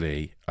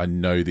objectively I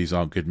know these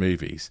aren't good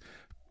movies,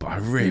 but I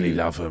really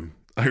love them.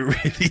 I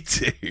really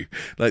do.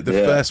 Like the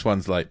first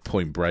one's like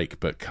Point Break,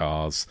 but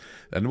cars,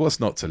 and what's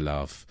not to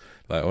love?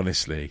 Like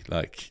honestly,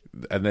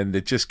 and then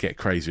they just get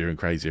crazier and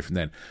crazier from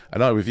then.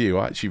 And with you,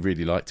 I actually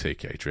really like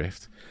Tokyo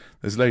Drift.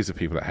 There's loads of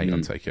people that hate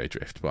on Tokyo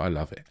Drift, but I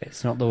love it.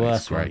 It's not the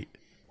worst. It's great.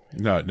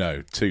 No,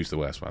 2's the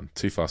worst one.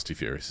 Too Fast, Too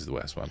Furious is the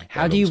worst one.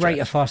 How do you rate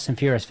a Fast and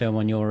Furious film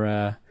on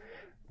your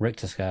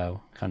Richter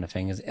scale kind of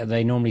thing? Are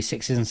they normally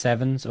 6s and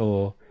 7s,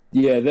 or?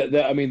 Yeah,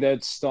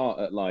 they'd start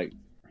at like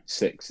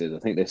 6s. I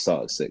think they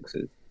start at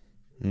 6s.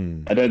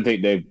 I don't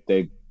think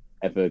they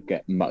ever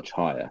get much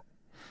higher.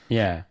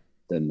 Yeah.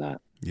 Than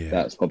that. Yeah.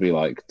 That's probably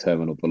like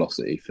terminal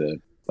velocity for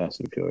Fast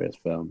and Furious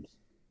films.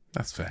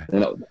 That's fair. They're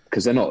not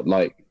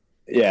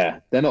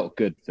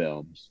good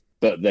films,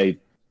 but they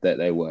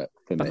work.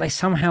 But they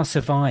somehow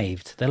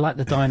survived. They're like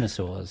the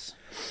dinosaurs.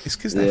 It's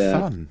because they're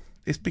fun.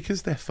 It's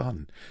because they're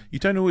fun. You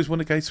don't always want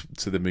to go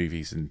to the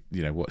movies and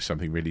watch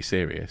something really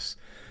serious.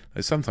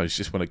 Sometimes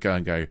you just want to go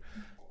and go,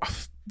 I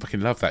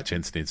fucking love that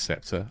Jensen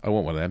Interceptor. I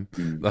want one of them.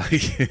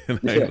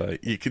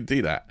 You can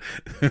do that.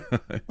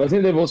 But I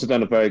think they've also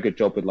done a very good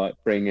job with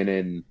bringing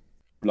in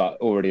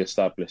already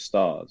established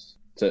stars.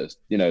 So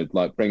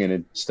bringing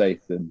in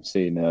Statham,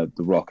 seeing The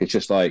Rock. It's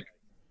just like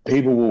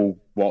people will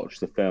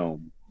watch the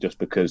film just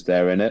because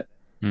they're in it.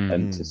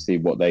 And to see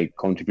what they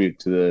contribute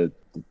to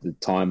the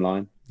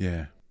timeline.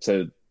 Yeah.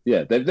 So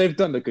they've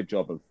done a good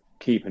job of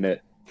keeping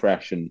it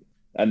fresh, and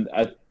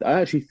I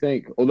actually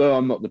think, although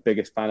I'm not the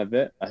biggest fan of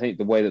it, I think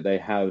the way that they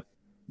have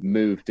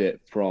moved it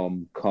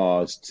from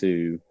Cars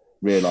to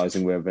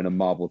realizing we're in a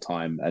Marvel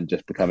time and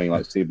just becoming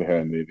like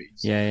superhero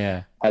movies,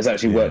 has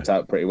actually worked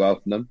out pretty well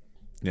for them.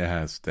 Yeah, it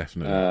has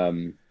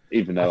definitely.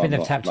 Even though I think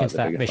they've tapped into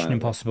that Mission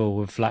Impossible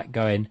with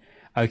going,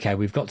 okay,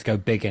 we've got to go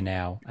bigger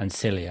now and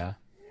sillier.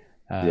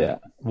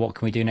 What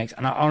can we do next?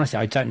 And honestly,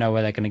 I don't know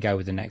where they're going to go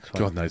with the next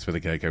one. God knows where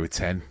they're going to go with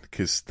 10,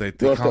 because they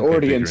they're can't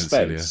already go bigger in and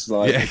space.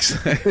 sillier. Yeah,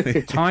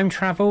 exactly. Time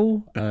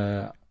travel,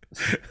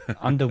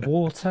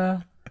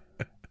 underwater.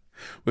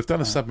 We've done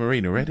a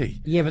submarine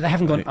already. Yeah, but they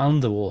haven't gone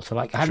underwater.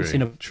 I haven't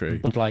seen a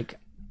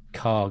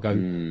car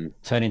turn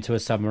into a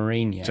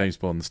submarine yet. James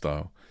Bond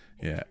style.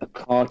 Yeah. A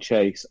car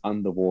chase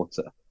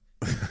underwater.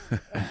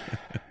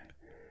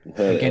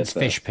 Against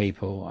fish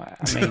people. I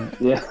mean,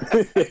 yeah.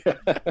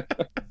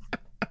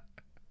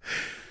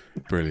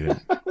 Brilliant.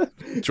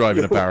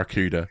 Driving a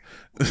Barracuda.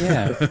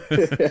 Yeah.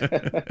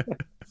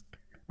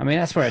 I mean,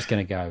 that's where it's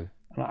going to go.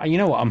 You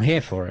know what? I'm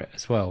here for it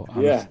as well.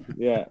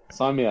 Yeah.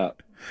 Sign me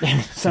up.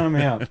 Sign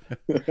me up.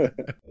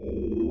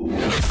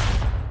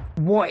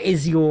 What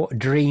is your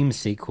dream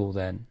sequel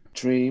then?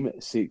 Dream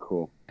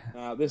sequel.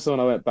 Now, this one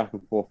I went back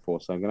and forth for,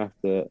 so I'm going to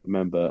have to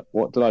remember.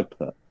 What did I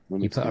put?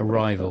 You put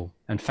Arrival,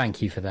 and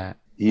thank you for that.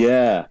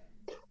 Yeah.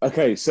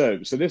 Okay, so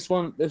this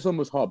one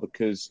was hard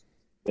because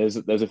there's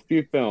a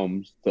few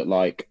films that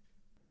like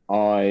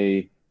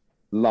I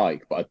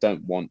like, but I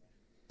don't want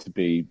to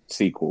be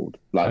sequeled.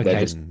 Like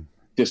Okay. they're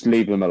just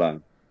leave them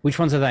alone. Which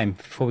ones are they?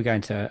 Before we go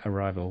into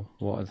Arrival,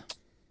 what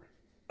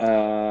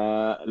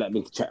are Let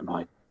me check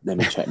my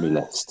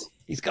list.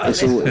 he's got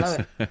a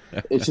list.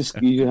 It's just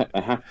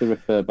I have to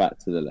refer back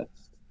to the list.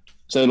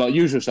 So like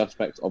Usual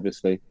Suspects,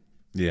 obviously.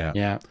 Yeah.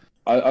 Yeah.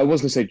 I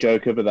was going to say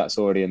Joker, but that's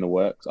already in the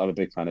works. I'm a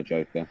big fan of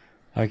Joker.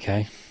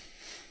 Okay.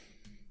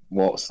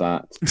 What's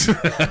that?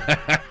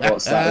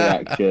 What's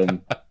that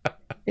reaction?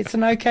 It's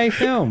an okay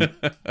film.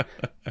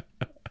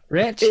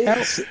 Rich,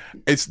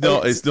 It's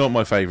not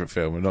my favourite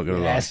film. I'm not going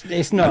to lie.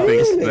 it's not.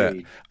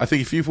 I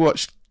think if you've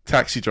watched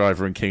Taxi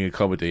Driver and King of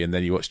Comedy, and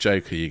then you watch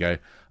Joker, you go,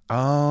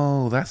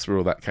 "Oh, that's where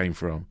all that came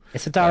from."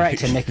 It's a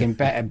director nicking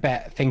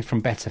better things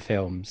from better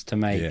films to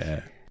make.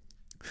 Yeah.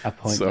 A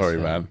point. Sorry,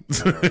 man.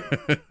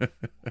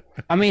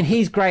 I mean,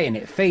 he's great in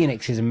it.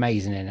 Phoenix is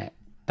amazing in it.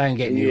 Don't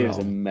get me wrong. He is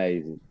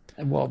amazing.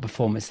 What a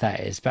performance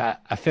that is.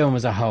 But a film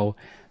as a whole,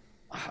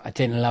 I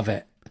didn't love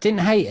it. I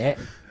didn't hate it,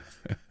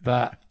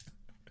 but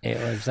it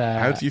was.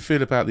 How do you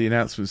feel about the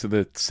announcements of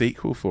the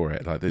sequel for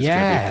it? Like, there's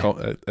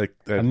going to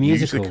be a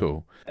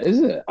musical.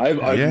 Is it?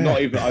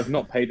 Yeah. I've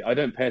not paid. I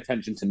don't pay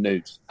attention to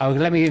news. Oh,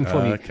 let me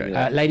inform you.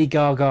 Okay. Lady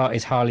Gaga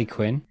is Harley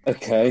Quinn.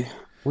 Okay.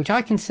 Which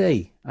I can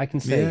see.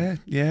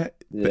 Yeah.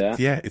 But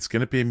it's going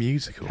to be a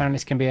musical. Apparently,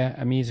 it's going to be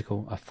a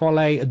musical, a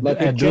folie,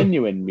 Like a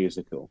genuine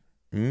musical.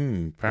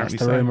 Apparently,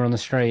 that's the rumor on the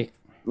street.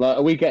 Like,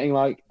 are we getting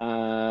like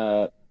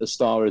A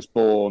Star Is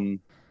Born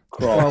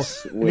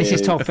cross? Well, this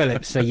is Todd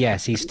Phillips, so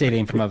yes, he's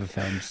stealing from other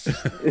films.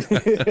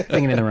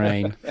 Singing in the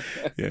Rain.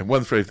 Yeah,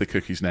 One Flew Over the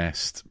Cuckoo's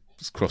Nest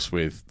crossed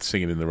with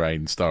Singing in the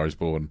Rain, Star Is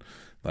Born.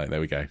 Like,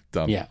 there we go,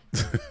 done. Yeah.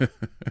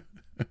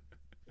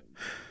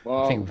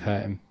 Well, I think we've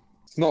hurt him.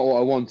 it's not what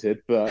I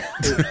wanted, but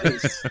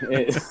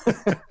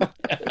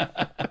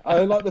I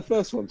like the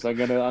first one, so I'm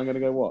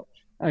gonna go watch.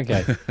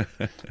 Okay.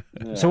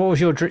 So, what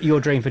was your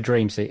dream for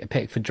Dream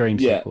pick for Dream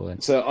sequel? Then?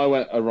 So I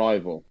went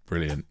Arrival.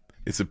 Brilliant.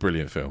 It's a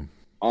brilliant film.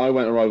 I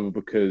went Arrival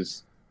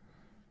because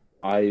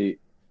I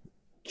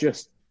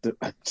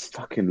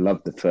fucking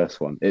love the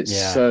first one. It's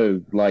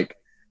so like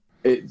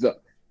it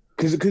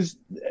because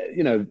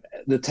you know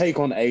the take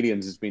on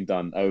aliens has been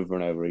done over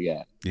and over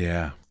again.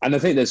 Yeah. And I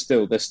think there's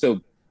still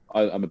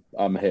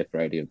I'm here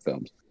for alien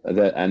films,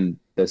 and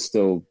there's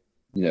still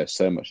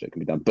so much that can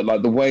be done. But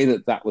like the way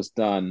that was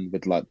done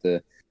with like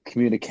the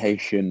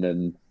communication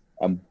and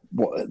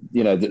what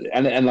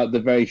and like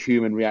the very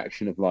human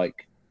reaction of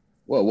like,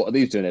 well, what are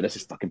these doing here? Let's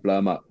just fucking blow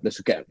them up. Let's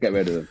just get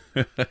rid of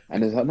them.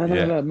 And it's like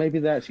no, maybe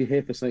they're actually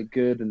here for something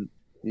good, and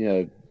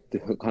the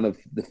kind of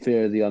the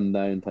fear of the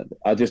unknown.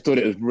 I just thought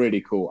it was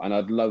really cool, and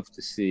I'd love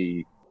to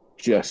see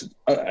just.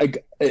 I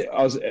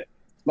was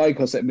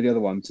like I said with the other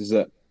ones, is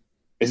that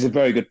it's a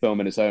very good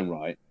film in its own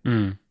right,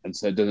 and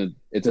so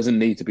it doesn't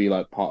need to be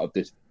like part of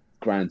this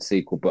grand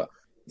sequel. But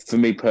for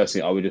me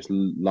personally, I would just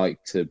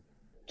like to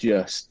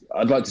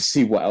I'd like to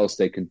see what else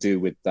they can do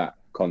with that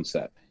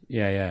concept.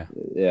 Yeah.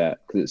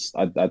 Because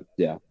I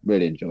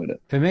really enjoyed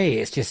it. For me,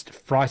 it's just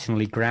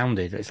frighteningly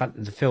grounded. It's like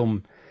the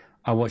film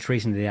I watched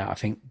recently. I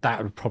think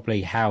that would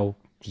probably how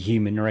the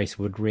human race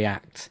would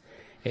react.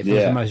 It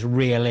was the most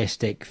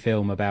realistic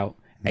film about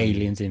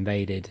aliens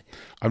invaded.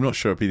 I'm not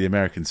sure it'd be the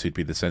Americans who'd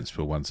be the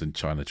sensible ones in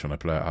China trying to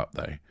blow it up,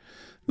 though.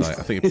 Like,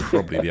 I think it's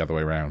probably the other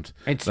way around.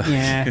 It's but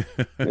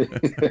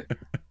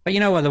you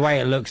know what, the way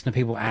it looks and the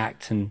people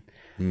act, and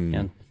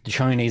the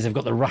Chinese have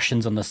got the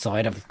Russians on the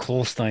side. Of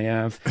course they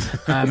have.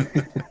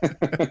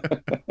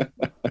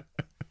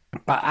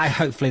 But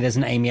hopefully there's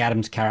an Amy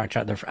Adams character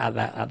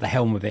at the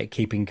helm of it,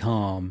 keeping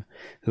calm,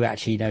 who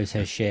actually knows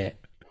her shit.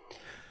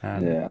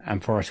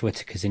 And Forrest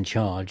Whitaker's in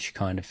charge,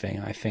 kind of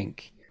thing. I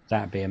think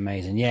that'd be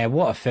amazing. Yeah,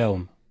 what a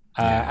film.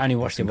 I only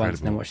watched it once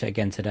and then watched it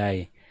again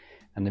today.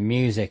 And the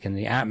music and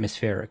the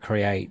atmosphere it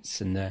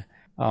creates, and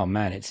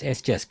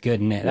it's just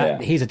good, isn't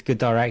it? He's a good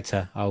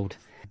director, old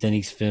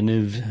Denis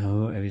Villeneuve.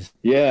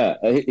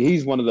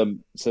 He's one of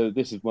them. So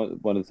this is one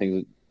of the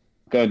things,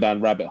 going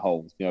down rabbit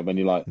holes, when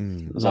you're like,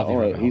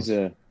 he's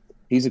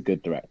a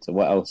good director.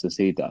 What else has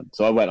he done?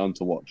 So I went on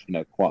to watch,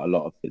 quite a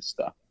lot of his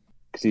stuff,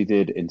 because he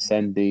did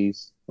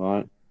Incendies,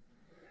 right?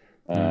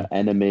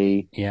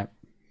 Enemy. Yeah.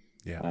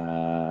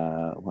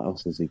 What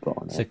else has he got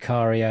on it?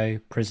 Sicario,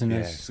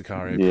 Prisoners. Yeah,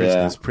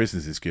 Prisoners.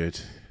 Prisoners is good.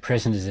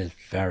 Prisoners is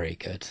very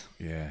good.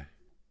 Yeah.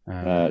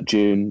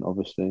 June,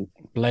 obviously.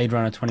 Blade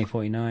Runner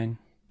 2049.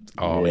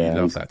 Oh, you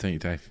love that, don't you,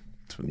 Dave?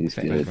 He's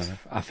good.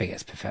 I think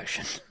it's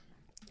perfection.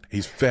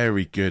 He's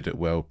very good at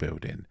world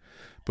building,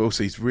 but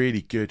also he's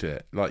really good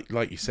at,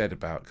 like you said,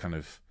 about kind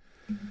of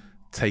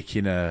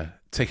taking a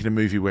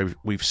movie where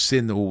we've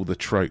seen all the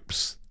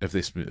tropes of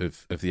this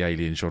of the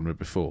alien genre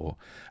before,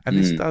 and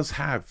this does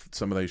have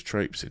some of those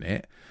tropes in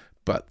it,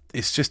 but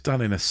it's just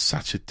done in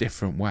such a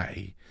different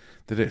way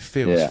that it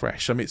feels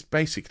fresh. I mean, it's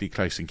basically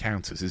Close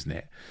Encounters, isn't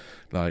it?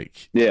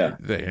 Like,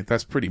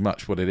 that's pretty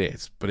much what it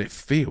is. But it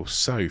feels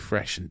so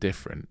fresh and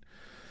different.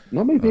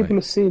 Not many people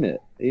have seen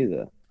it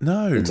either.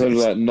 No, in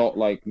terms of not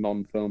like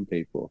non-film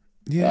people.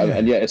 Yeah,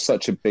 and yet it's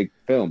such a big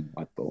film.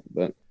 I thought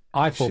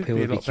people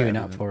would be queuing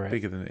up for it.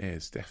 Bigger than it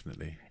is,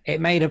 definitely. It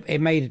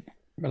made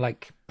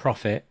like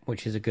profit,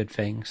 which is a good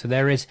thing. So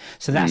that's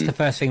the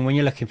first thing when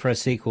you're looking for a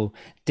sequel.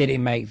 Did it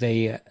make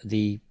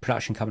the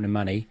production company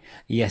money?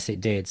 Yes, it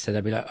did. So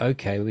they'll be like,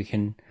 okay, we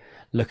can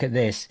look at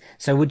this.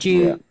 So would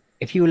you,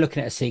 if you were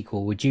looking at a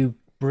sequel, would you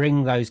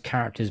bring those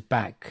characters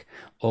back,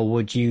 or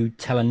would you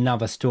tell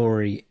another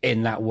story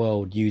in that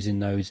world using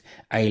those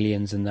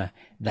aliens and the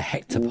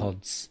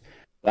hectopods?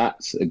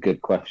 That's a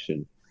good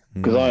question,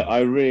 because I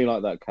really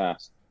like that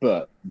cast.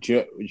 But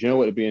do you know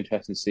what would be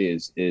interesting to see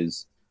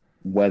is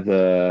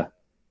whether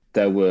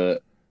there were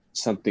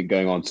something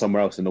going on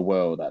somewhere else in the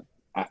world at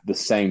the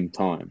same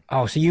time.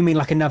 Oh, so you mean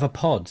like another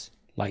pod,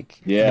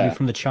 like maybe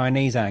from the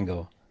Chinese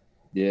angle?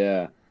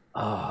 Yeah.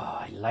 Oh,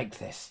 I like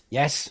this.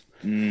 Yes.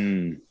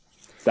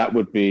 That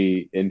would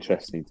be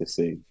interesting to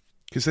see.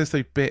 Because there's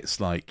those bits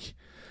like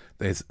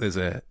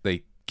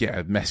they get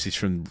a message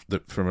from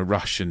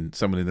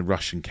someone in the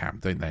Russian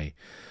camp, don't they?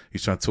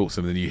 Who's trying to talk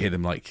to them, and you hear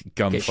them like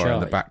gunfire in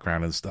the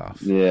background and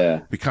stuff. Yeah,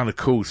 it'd be kind of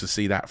cool to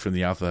see that from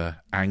the other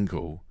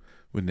angle,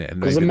 wouldn't it?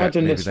 Because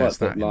imagine this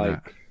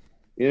like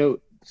you know,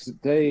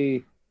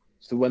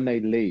 so when they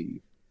leave,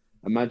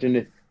 imagine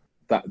if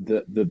that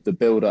the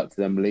build up to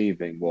them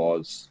leaving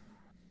was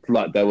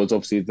like there was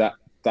obviously that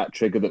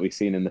trigger that we've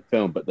seen in the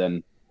film, but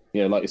then,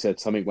 you know, like you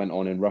said, something went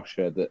on in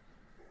Russia that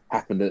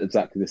happened at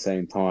exactly the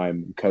same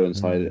time,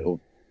 coincided, or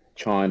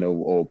China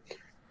or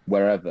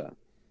wherever.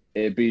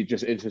 It'd be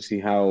just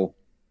interesting how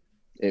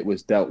it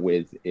was dealt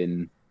with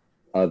in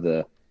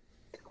other,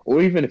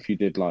 or even if you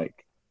did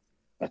like,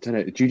 I don't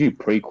know, do you do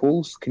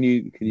prequels? Can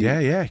you?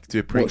 Yeah, do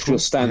a prequel. What's your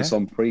stance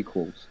on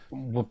prequels?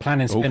 We're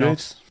planning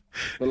spin-offs.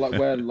 But like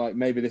where like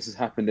maybe this has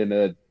happened in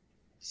a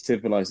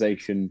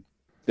civilization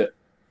that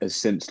has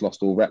since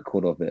lost all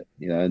record of it,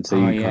 you know, and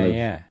so you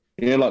know,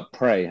 like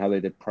Prey, how they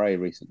did Prey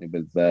recently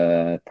with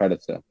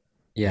Predator.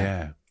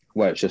 Yeah.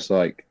 Where it's just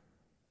like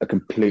a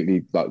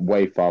completely like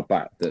way far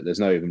back that there's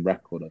no even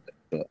record of it.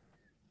 But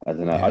I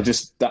don't know. I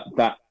just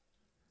that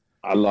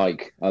I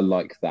like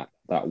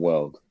that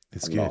world.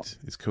 It's good. Lot.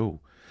 It's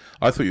cool.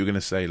 I thought you were going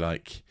to say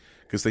like,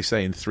 because they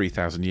say in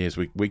 3,000 years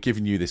we're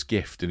giving you this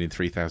gift, and in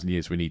 3,000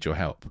 years we need your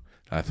help.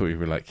 I thought you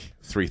were like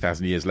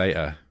 3,000 years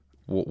later.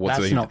 What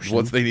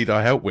do they need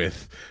our help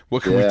with?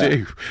 What can we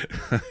do?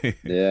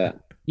 Yeah.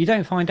 You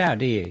don't find out,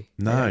 do you?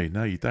 No,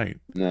 you don't.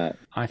 No.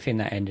 I think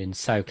that ending's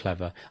so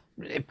clever.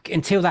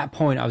 Until that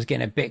point, I was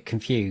getting a bit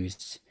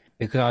confused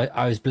because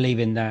I was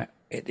believing that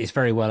it's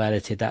very well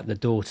edited that the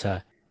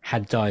daughter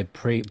had died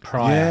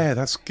prior. Yeah,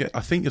 that's good.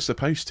 I think you're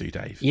supposed to,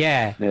 Dave.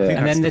 Yeah.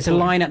 And then there's a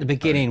line at the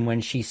beginning when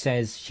she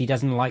says she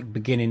doesn't like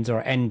beginnings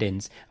or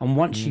endings. And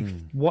once you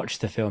watch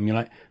the film, you're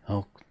like,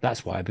 oh,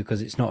 that's why,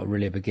 because it's not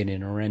really a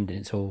beginning or ending.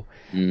 It's all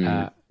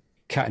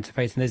cut into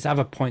face. And there's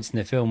other points in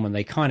the film when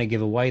they kind of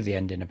give away the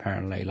ending,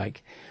 apparently,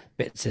 like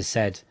bits are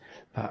said.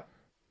 But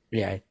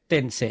yeah,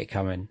 didn't see it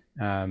coming.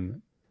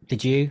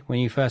 Did you, when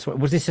you first...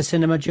 Was this a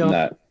cinema job?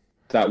 No,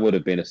 that would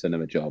have been a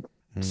cinema job.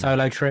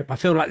 Solo trip. I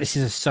feel like this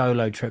is a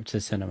solo trip to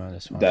the cinema.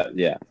 This one.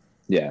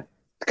 Yeah.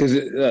 Because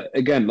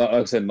again, like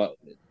I said, like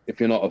if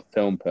you're not a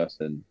film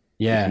person,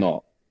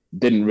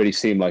 didn't really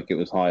seem like it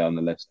was high on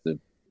the list of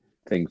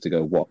things to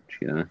go watch.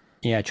 You know.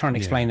 Yeah, try and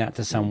explain that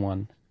to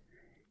someone.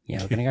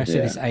 Yeah, we're going to go see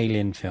this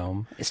alien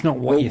film. It's not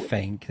what you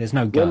think. There's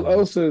no gun. Well,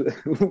 also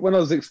when I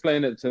was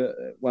explaining it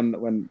to when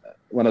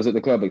I was at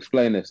the club,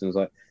 explaining this, and I was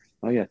like,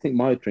 oh yeah, I think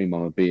my dream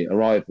one would be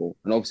Arrival,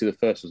 and obviously the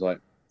first was like,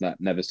 nah,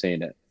 never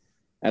seen it.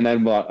 And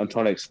then I'm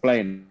trying to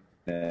explain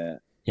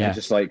it's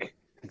just like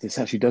this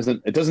actually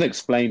doesn't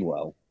explain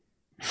well.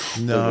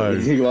 No,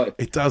 like,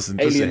 it doesn't.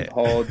 Alien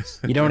pods.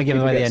 You don't want to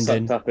give away the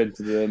ending. Sucked up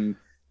into them.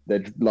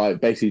 They're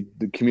like basically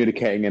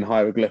communicating in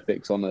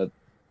hieroglyphics on a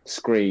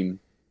screen,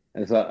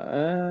 and it's like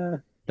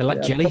they're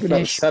like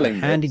jellyfish,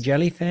 handy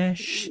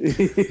jellyfish.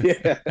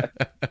 Yeah.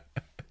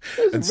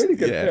 It's a really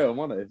good film,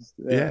 honest.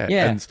 Yeah.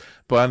 And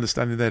by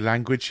understanding their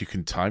language, you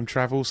can time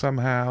travel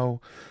somehow.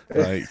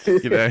 Like,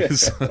 you know,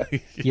 it's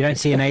like... You don't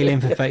see an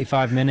alien for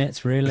 35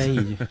 minutes,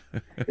 really.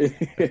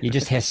 You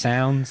just hear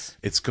sounds.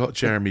 It's got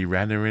Jeremy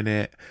Renner in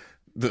it.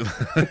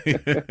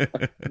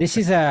 This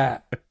is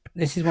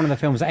one of the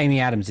films that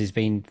Amy Adams has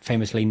been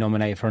famously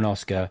nominated for an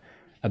Oscar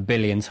a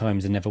billion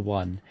times and never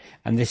won.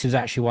 And this was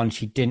actually one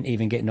she didn't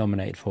even get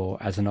nominated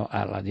for at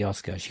like the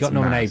Oscar. She got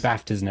nominated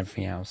BAFTAs and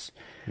everything else.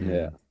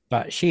 Yeah.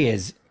 But she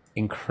is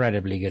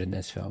incredibly good in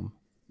this film.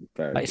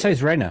 So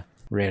is Renner,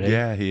 really.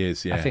 Yeah, he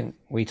is, yeah. I think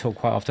we talk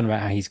quite often about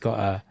how he's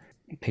got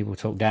people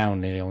talk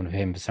down on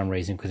him for some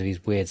reason because of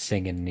his weird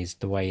singing and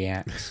the way he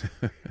acts.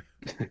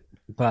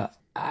 But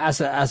as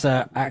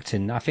a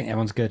acting, I think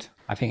everyone's good.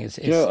 I think it's...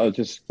 You know, I was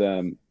just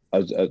segueing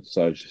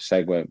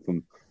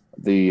from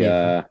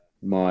the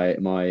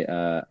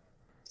my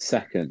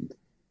second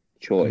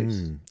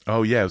choice.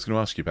 Oh yeah, I was going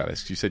to ask you about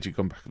this. 'Cause you said you'd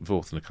gone back and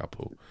forth on a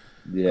couple.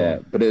 Yeah,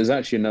 but it was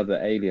actually another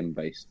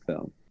Alien-based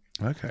film.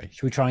 Okay.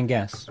 Should we try and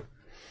guess?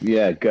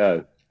 Yeah,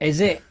 go.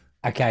 Is it?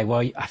 Okay, well,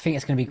 I think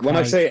it's going to be quite... When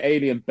I say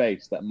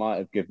Alien-based, that might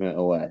have given it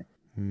away.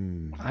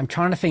 I'm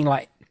trying to think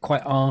like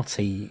quite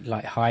arty,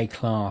 like high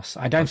class.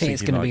 I don't think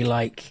it's going to be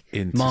like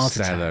Mars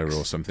Interstellar Attacks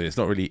or something. It's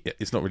not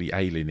really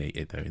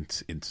alienated though.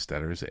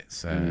 Interstellar, is it?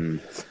 So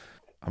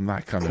I'm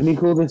that kind Can you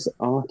call this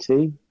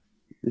arty?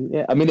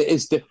 Yeah, I mean it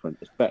is different.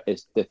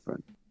 It's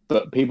different,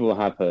 but people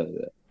have heard of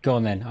it. Go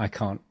on then. I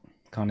can't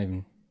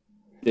even.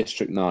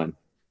 District 9.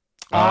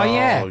 Oh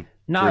yeah,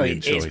 no,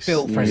 brilliant it's choice.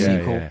 built for a Yeah,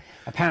 sequel. yeah.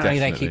 Apparently,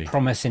 they Definitely. keep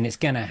promising it's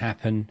going to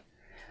happen.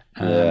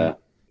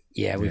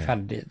 Yeah, we've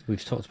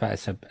talked about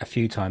this a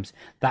few times.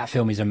 That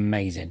film is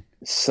amazing.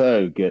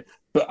 So good.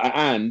 But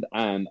and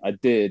I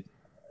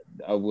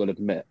will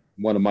admit,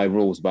 one of my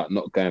rules about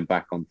not going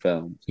back on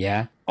films.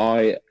 Yeah.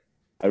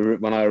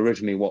 When I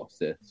originally watched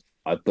this,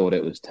 I thought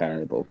it was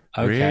terrible.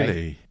 Okay.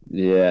 Really?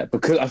 Yeah,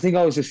 because I think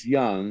I was just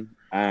young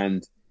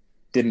and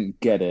didn't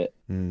get it.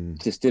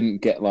 Just didn't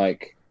get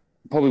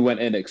probably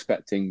went in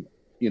expecting,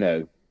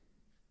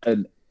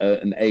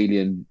 an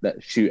alien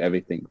that shoot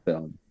everything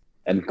film,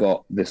 and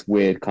got this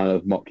weird kind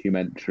of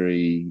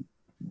mockumentary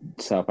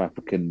South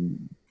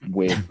African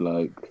weird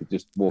bloke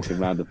just walking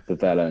around the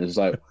favela, and it's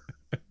like.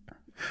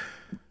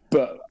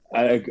 But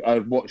I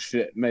watched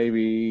it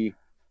maybe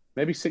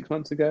 6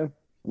 months ago.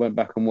 Went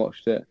back and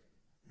watched it,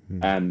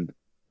 and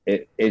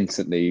it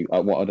instantly.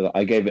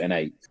 I gave it an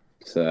 8.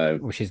 So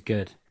Which is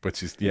good.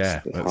 Which is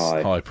that's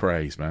high. high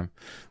praise, man.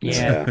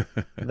 Yeah.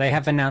 They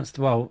have announced.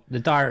 Well, the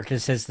director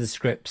says the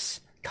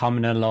script's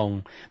coming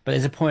along, but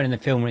there's a point in the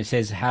film where it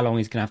says how long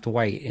he's going to have to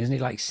wait. Isn't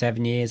it like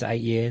 7 years,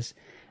 8 years?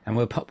 And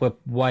we're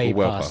way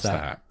Well past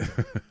that.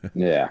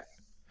 yeah.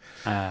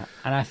 And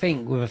I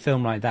think with a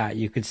film like that,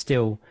 you could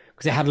still,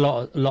 because it had a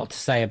lot to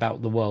say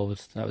about the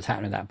world that was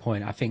happening at that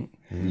point. I think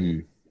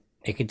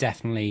it could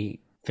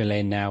definitely fill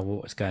in now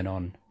what's going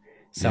on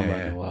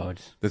somewhere in the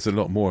world. There's a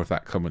lot more of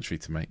that commentary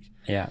to make.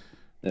 Yeah,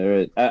 There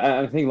is.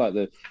 I think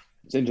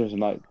it's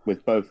interesting.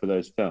 With both of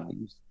those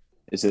films,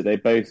 is that they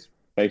both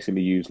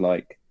basically use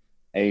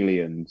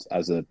aliens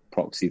as a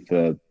proxy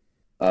for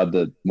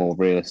other more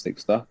realistic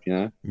stuff.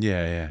 Yeah.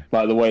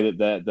 Like the way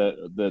that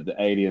the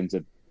aliens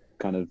are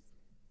kind of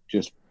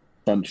just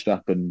bunched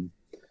up and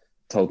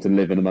told to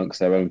live in amongst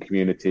their own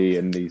community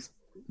in these,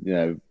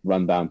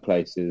 rundown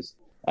places.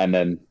 And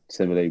then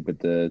similarly with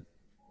the,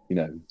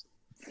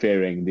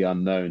 fearing the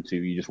unknown too,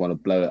 you just want to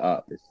blow it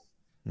up.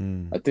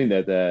 I think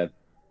they're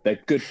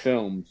good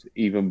films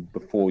even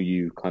before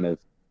you kind of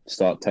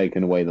start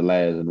taking away the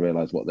layers and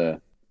realize what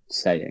they're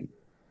saying.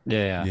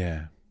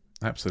 Yeah,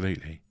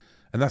 absolutely.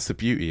 And that's the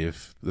beauty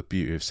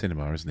of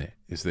cinema, isn't it?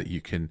 Is that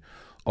you can,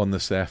 on the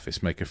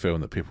surface, make a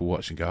film that people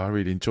watch and go, I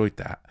really enjoyed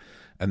that.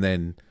 And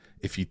then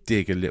if you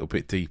dig a little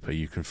bit deeper,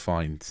 you can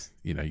find,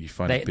 they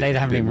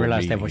haven't even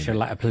realised they're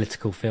watching a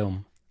political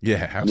film.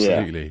 Yeah,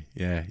 absolutely.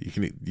 Yeah.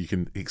 You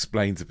can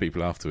explain to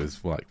people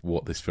afterwards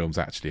what this film's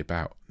actually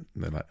about.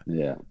 And they're like,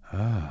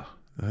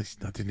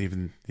 I didn't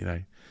even,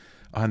 I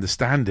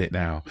understand it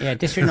now. Yeah,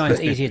 District 9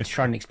 is easier to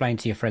try and explain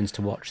to your friends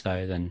to watch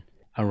though than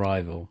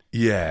Arrival.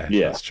 Yeah,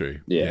 that's true.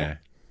 Yeah.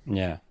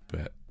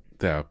 But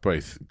they are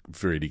both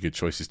really good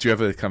choices. Do you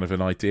have a kind of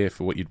an idea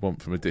for what you'd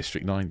want from a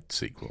District 9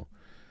 sequel?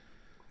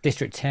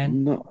 District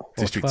 10? No.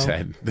 District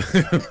 10.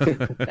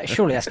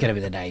 Surely that's going to be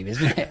the name,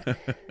 isn't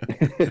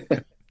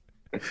it?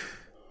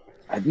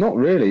 Not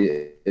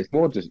really. It's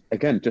more just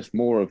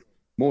more of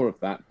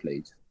that,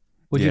 please.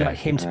 Would you like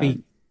him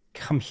to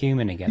become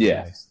human again?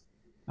 Yes.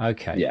 Though?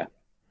 Okay. Yeah.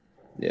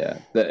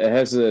 It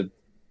has there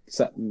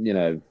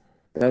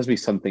has to be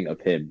something of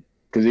him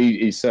because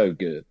he's so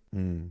good.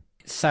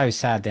 It's so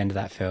sad the end of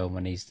that film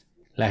when he's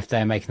left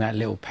there making that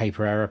little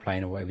paper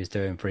aeroplane or whatever he's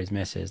doing for his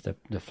missus,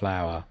 the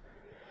flower.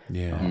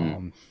 Yeah.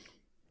 Mm.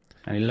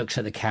 And he looks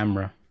at the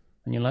camera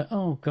and you're like,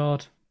 oh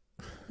God.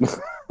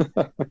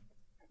 The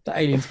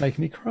alien's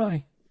making me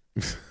cry.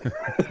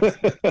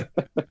 The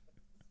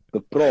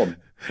prawn.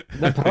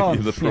 The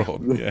prawn. The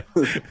prawn, yeah.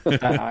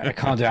 I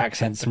can't do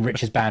accents and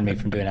Rich has banned me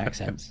from doing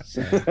accents.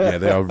 So. Yeah,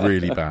 they are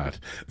really bad.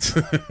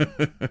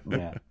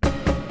 Yeah.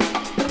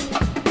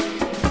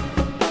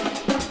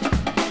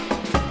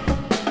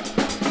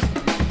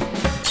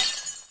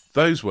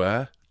 Those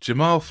were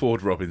Jamal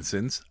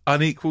Ford-Robinson's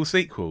Unequal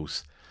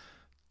Sequels.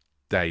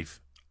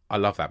 Dave, I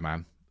love that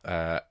man.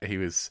 He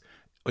was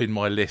in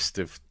my list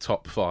of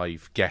top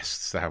 5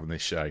 guests to have on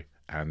this show,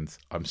 and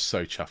I'm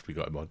so chuffed we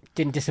got him on.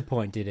 Didn't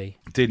disappoint, did he?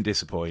 Didn't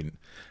disappoint.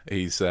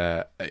 He's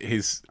I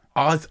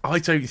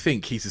don't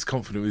think he's as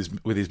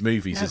confident with his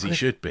movies as he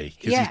should be.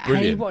 Yeah, he's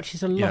brilliant, and he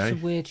watches a lot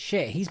of weird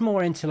shit. He's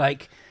more into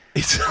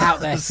out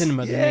there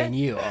cinema than me and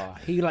you are.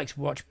 He likes to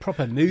watch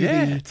proper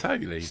movie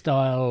totally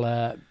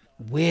style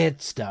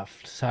weird stuff.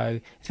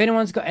 So if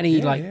anyone's got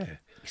any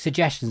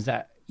suggestions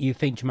that you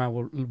think Jamal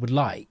would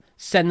like,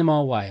 send them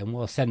our way and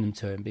we'll send them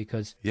to him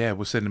because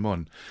we'll send him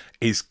on.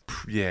 He's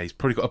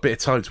probably got a bit of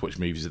time to watch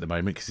movies at the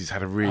moment because he's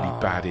had a really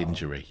bad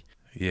injury.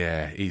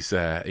 Yeah, he's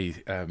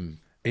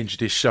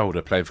injured his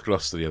shoulder playing for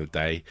Gloucester the other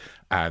day,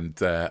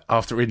 and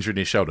after injuring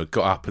his shoulder,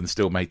 got up and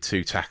still made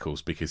 2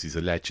 tackles because he's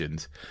a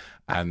legend.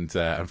 And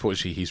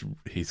unfortunately,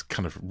 he's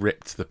kind of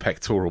ripped the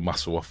pectoral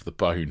muscle off the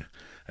bone,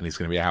 and he's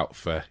going to be out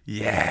for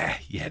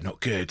not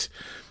good.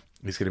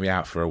 He's going to be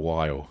out for a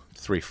while,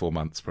 3-4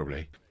 months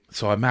probably.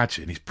 So I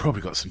imagine he's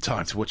probably got some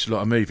time to watch a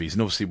lot of movies,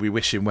 and obviously we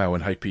wish him well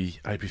and hope he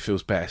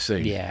feels better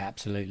soon. Yeah,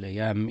 absolutely.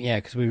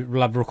 Because we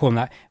love recording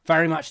that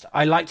very much.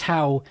 I liked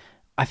how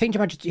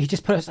he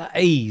just put us at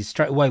ease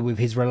straight away with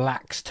his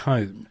relaxed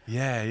tone.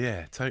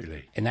 Yeah,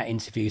 totally. In that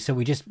interview, so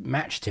we just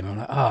matched him.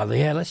 I'm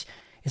like,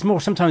 It's more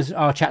sometimes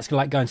our chats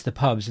like going to the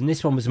pubs, and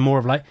this one was more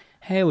of like,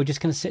 hey, we're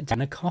just going to sit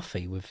down and a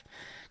coffee with,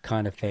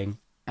 kind of thing.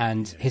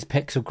 And his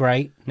picks are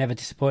great. Never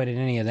disappointed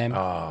in any of them.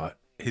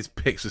 His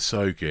picks are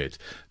so good.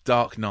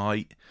 Dark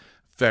Knight,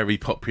 very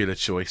popular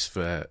choice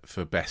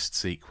for best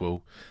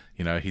sequel.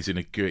 You know, he's in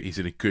a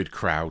good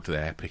crowd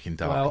there picking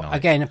Dark Knight. Well,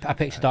 again, I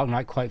picked a Dark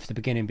Knight quote for the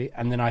beginning,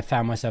 and then I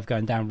found myself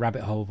going down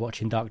rabbit hole of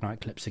watching Dark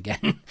Knight clips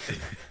again.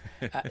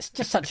 It's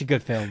just such a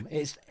good film.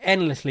 It's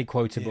endlessly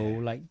quotable. Yeah.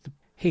 Like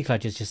Heath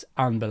Ledger's just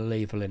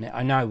unbelievable in it.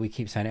 I know we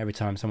keep saying it every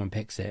time someone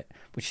picks it,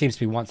 which seems to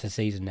be once a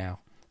season now.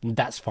 And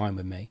that's fine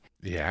with me.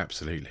 Yeah,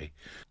 absolutely.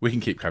 We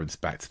can keep coming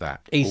back to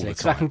that easily,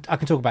 because I can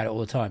talk about it all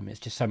the time. It's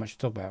just so much to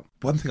talk about.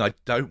 One thing I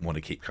don't want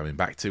to keep coming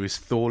back to is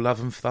Thor: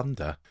 Love and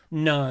Thunder.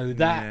 No,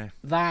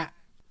 that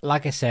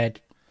like I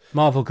said,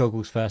 Marvel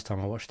goggles first time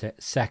I watched it.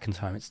 Second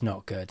time, it's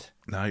not good.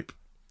 Nope.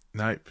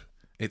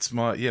 It's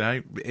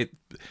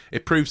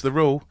it proves the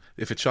rule.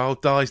 If a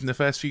child dies in the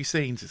first few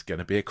scenes, it's going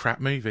to be a crap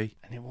movie.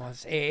 And it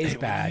is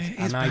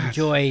bad. I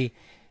enjoy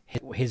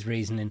his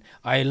reasoning.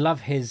 I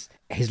love his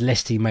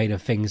list he made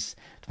of things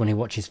when he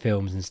watches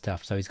films and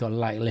stuff. So he's got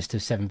like a list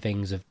of 7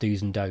 things of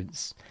do's and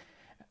don'ts.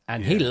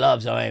 And he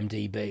loves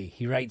IMDb.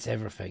 He rates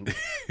everything.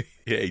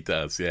 Yeah, he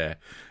does. Yeah,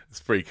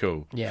 it's pretty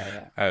cool.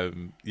 Yeah.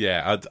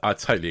 I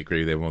totally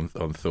agree with him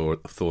on Thor: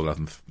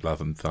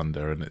 Love and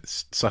Thunder, and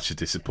it's such a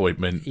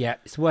disappointment. Yeah,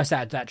 it's worse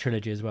out of that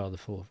trilogy as well. The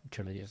 4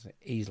 trilogies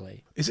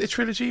easily. Is it a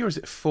trilogy or is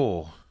it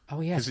 4?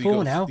 Oh yeah, it's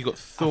 4 now. You got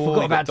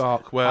Thor, you got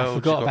Dark World, I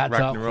forgot about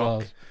Dark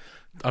World.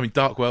 I mean,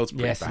 Dark World's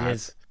pretty bad. It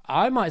is.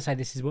 I might say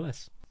this is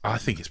worse. I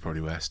think it's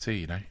probably worse too.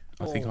 You know,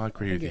 I think I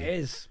agree with you. It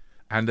is.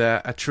 And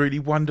a truly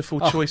wonderful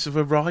choice of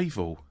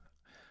Arrival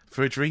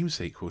for a dream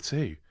sequel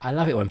too. I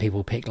love it when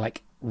people pick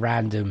like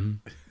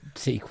random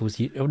sequels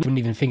you wouldn't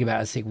even think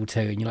about a sequel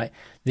to, and you're like,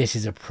 this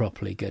is a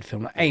properly good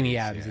film. Like Amy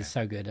Adams is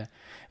so good.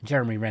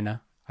 Jeremy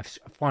Renner. I've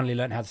finally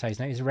learned how to say his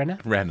name. Is it Renner?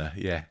 Renner,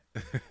 yeah.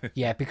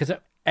 Yeah, because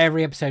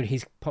every episode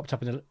he's popped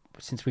up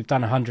since we've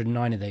done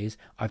 109 of these,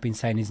 I've been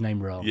saying his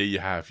name wrong. Yeah, you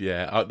have.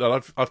 Yeah,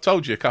 I've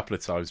told you a couple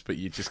of times, but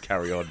you just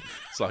carry on.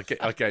 So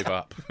I gave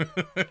up.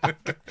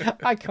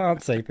 I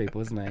can't say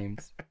people's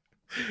names.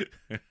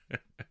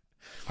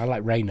 I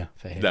like Rayner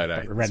for him. No,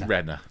 it's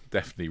Renner.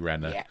 Definitely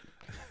Renner.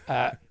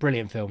 Yeah.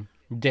 Brilliant film.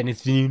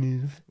 Denis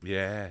Villeneuve.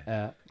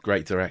 Yeah.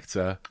 Great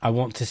director. I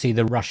want to see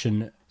the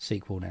Russian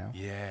sequel now.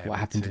 Yeah. What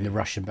happened in the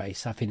Russian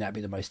base? I think that'd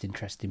be the most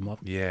interesting one.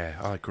 Yeah,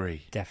 I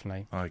agree.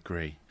 Definitely. I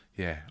agree.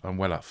 Yeah, I'm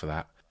well up for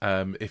that.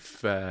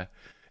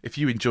 If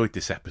you enjoyed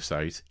this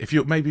episode, if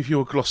you're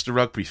a Gloucester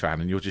rugby fan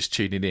and you're just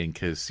tuning in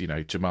because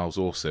Jamal's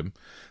awesome,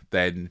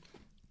 then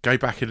go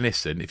back and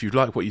listen. If you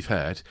like what you've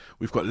heard,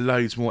 we've got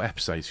loads more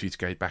episodes for you to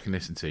go back and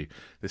listen to.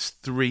 There's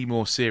 3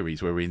 more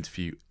series where we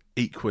interview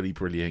equally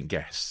brilliant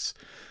guests.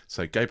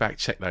 So go back,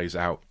 check those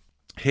out.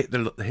 Hit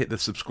the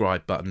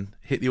subscribe button.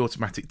 Hit the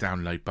automatic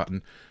download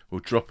button.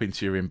 We'll drop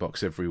into your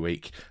inbox every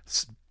week.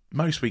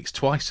 Most weeks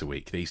twice a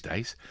week these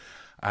days.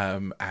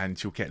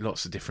 And you'll get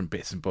lots of different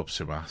bits and bobs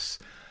from us.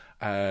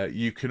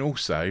 You can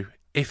also,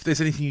 if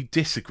there's anything you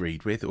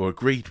disagreed with or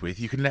agreed with,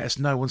 you can let us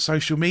know on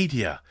social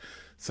media.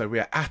 So we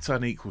are at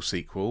Unequal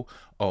Sequel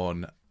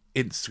on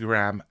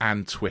Instagram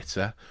and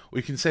Twitter. Or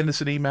you can send us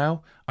an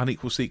email,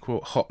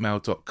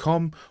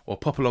 unequalsequel@hotmail.com, or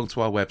pop along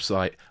to our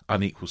website,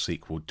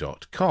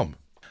 unequalsequel.com.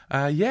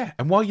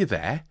 And while you're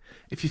there,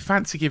 if you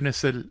fancy giving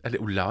us a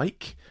little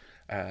like,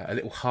 a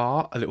little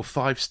heart, a little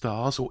 5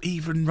 stars, or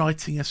even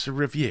writing us a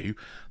review,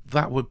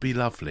 that would be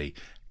lovely.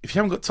 If you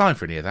haven't got time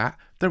for any of that,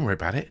 don't worry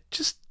about it.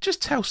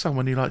 Just tell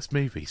someone who likes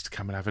movies to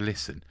come and have a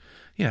listen.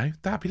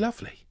 That'd be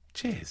lovely.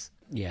 Cheers.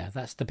 Yeah,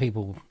 that's the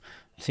people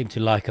seem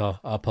to like our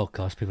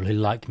podcast, people who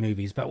like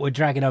movies, but we're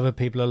dragging other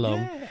people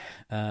along.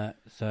 Yeah.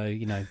 So,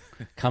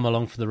 come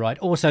along for the ride.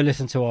 Also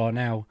listen to our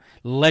now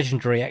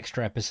legendary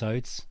extra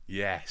episodes.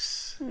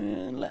 Yes.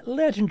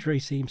 Legendary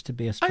seems to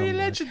be a strong word.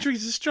 Legendary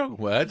is a strong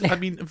word. I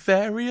mean,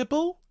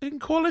 variable in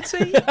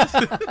quality.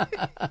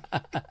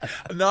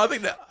 No, I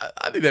think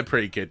they're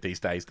pretty good these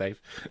days, Dave.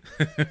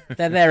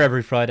 They're there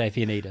every Friday if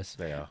you need us.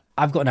 They are.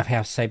 I've got enough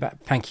else to say, but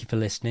thank you for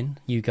listening.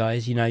 You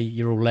guys,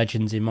 you're all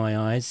legends in my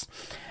eyes.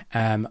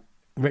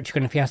 Rich, you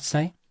got anything else to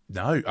say?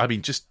 No, I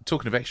mean, just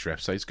talking of extra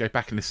episodes, go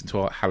back and listen to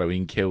our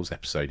Halloween Kills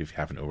episode if you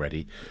haven't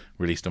already,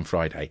 released on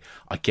Friday.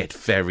 I get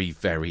very,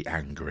 very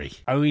angry.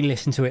 Only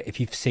listen to it if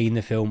you've seen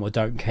the film or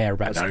don't care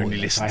about spoilers. Only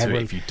listen to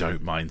it if you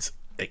don't mind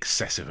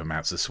excessive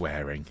amounts of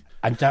swearing.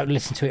 And don't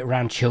listen to it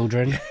around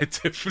children.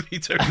 Definitely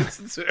don't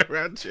listen to it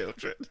around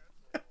children.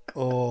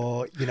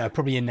 Or,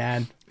 probably your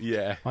nan.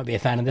 Yeah. Might be a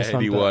fan of this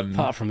one, but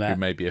apart from that... who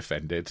may be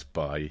offended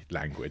by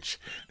language.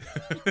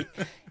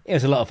 It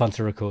was a lot of fun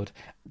to record.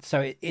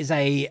 So it is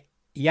a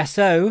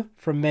yasso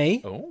from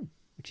me,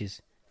 which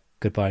is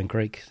goodbye in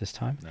Greek this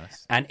time.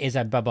 Nice. And is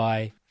a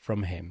bye-bye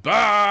from him.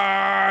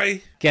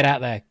 Bye! Get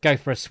out there. Go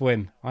for a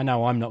swim. I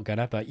know I'm not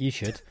gonna, but you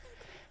should.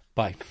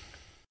 Bye.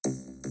 Do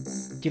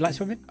you like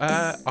swimming?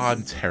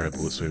 I'm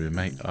terrible at swimming,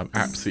 mate. I'm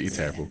absolutely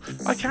terrible.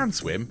 I can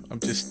swim. I'm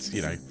just,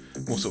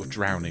 more sort of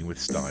drowning with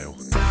style.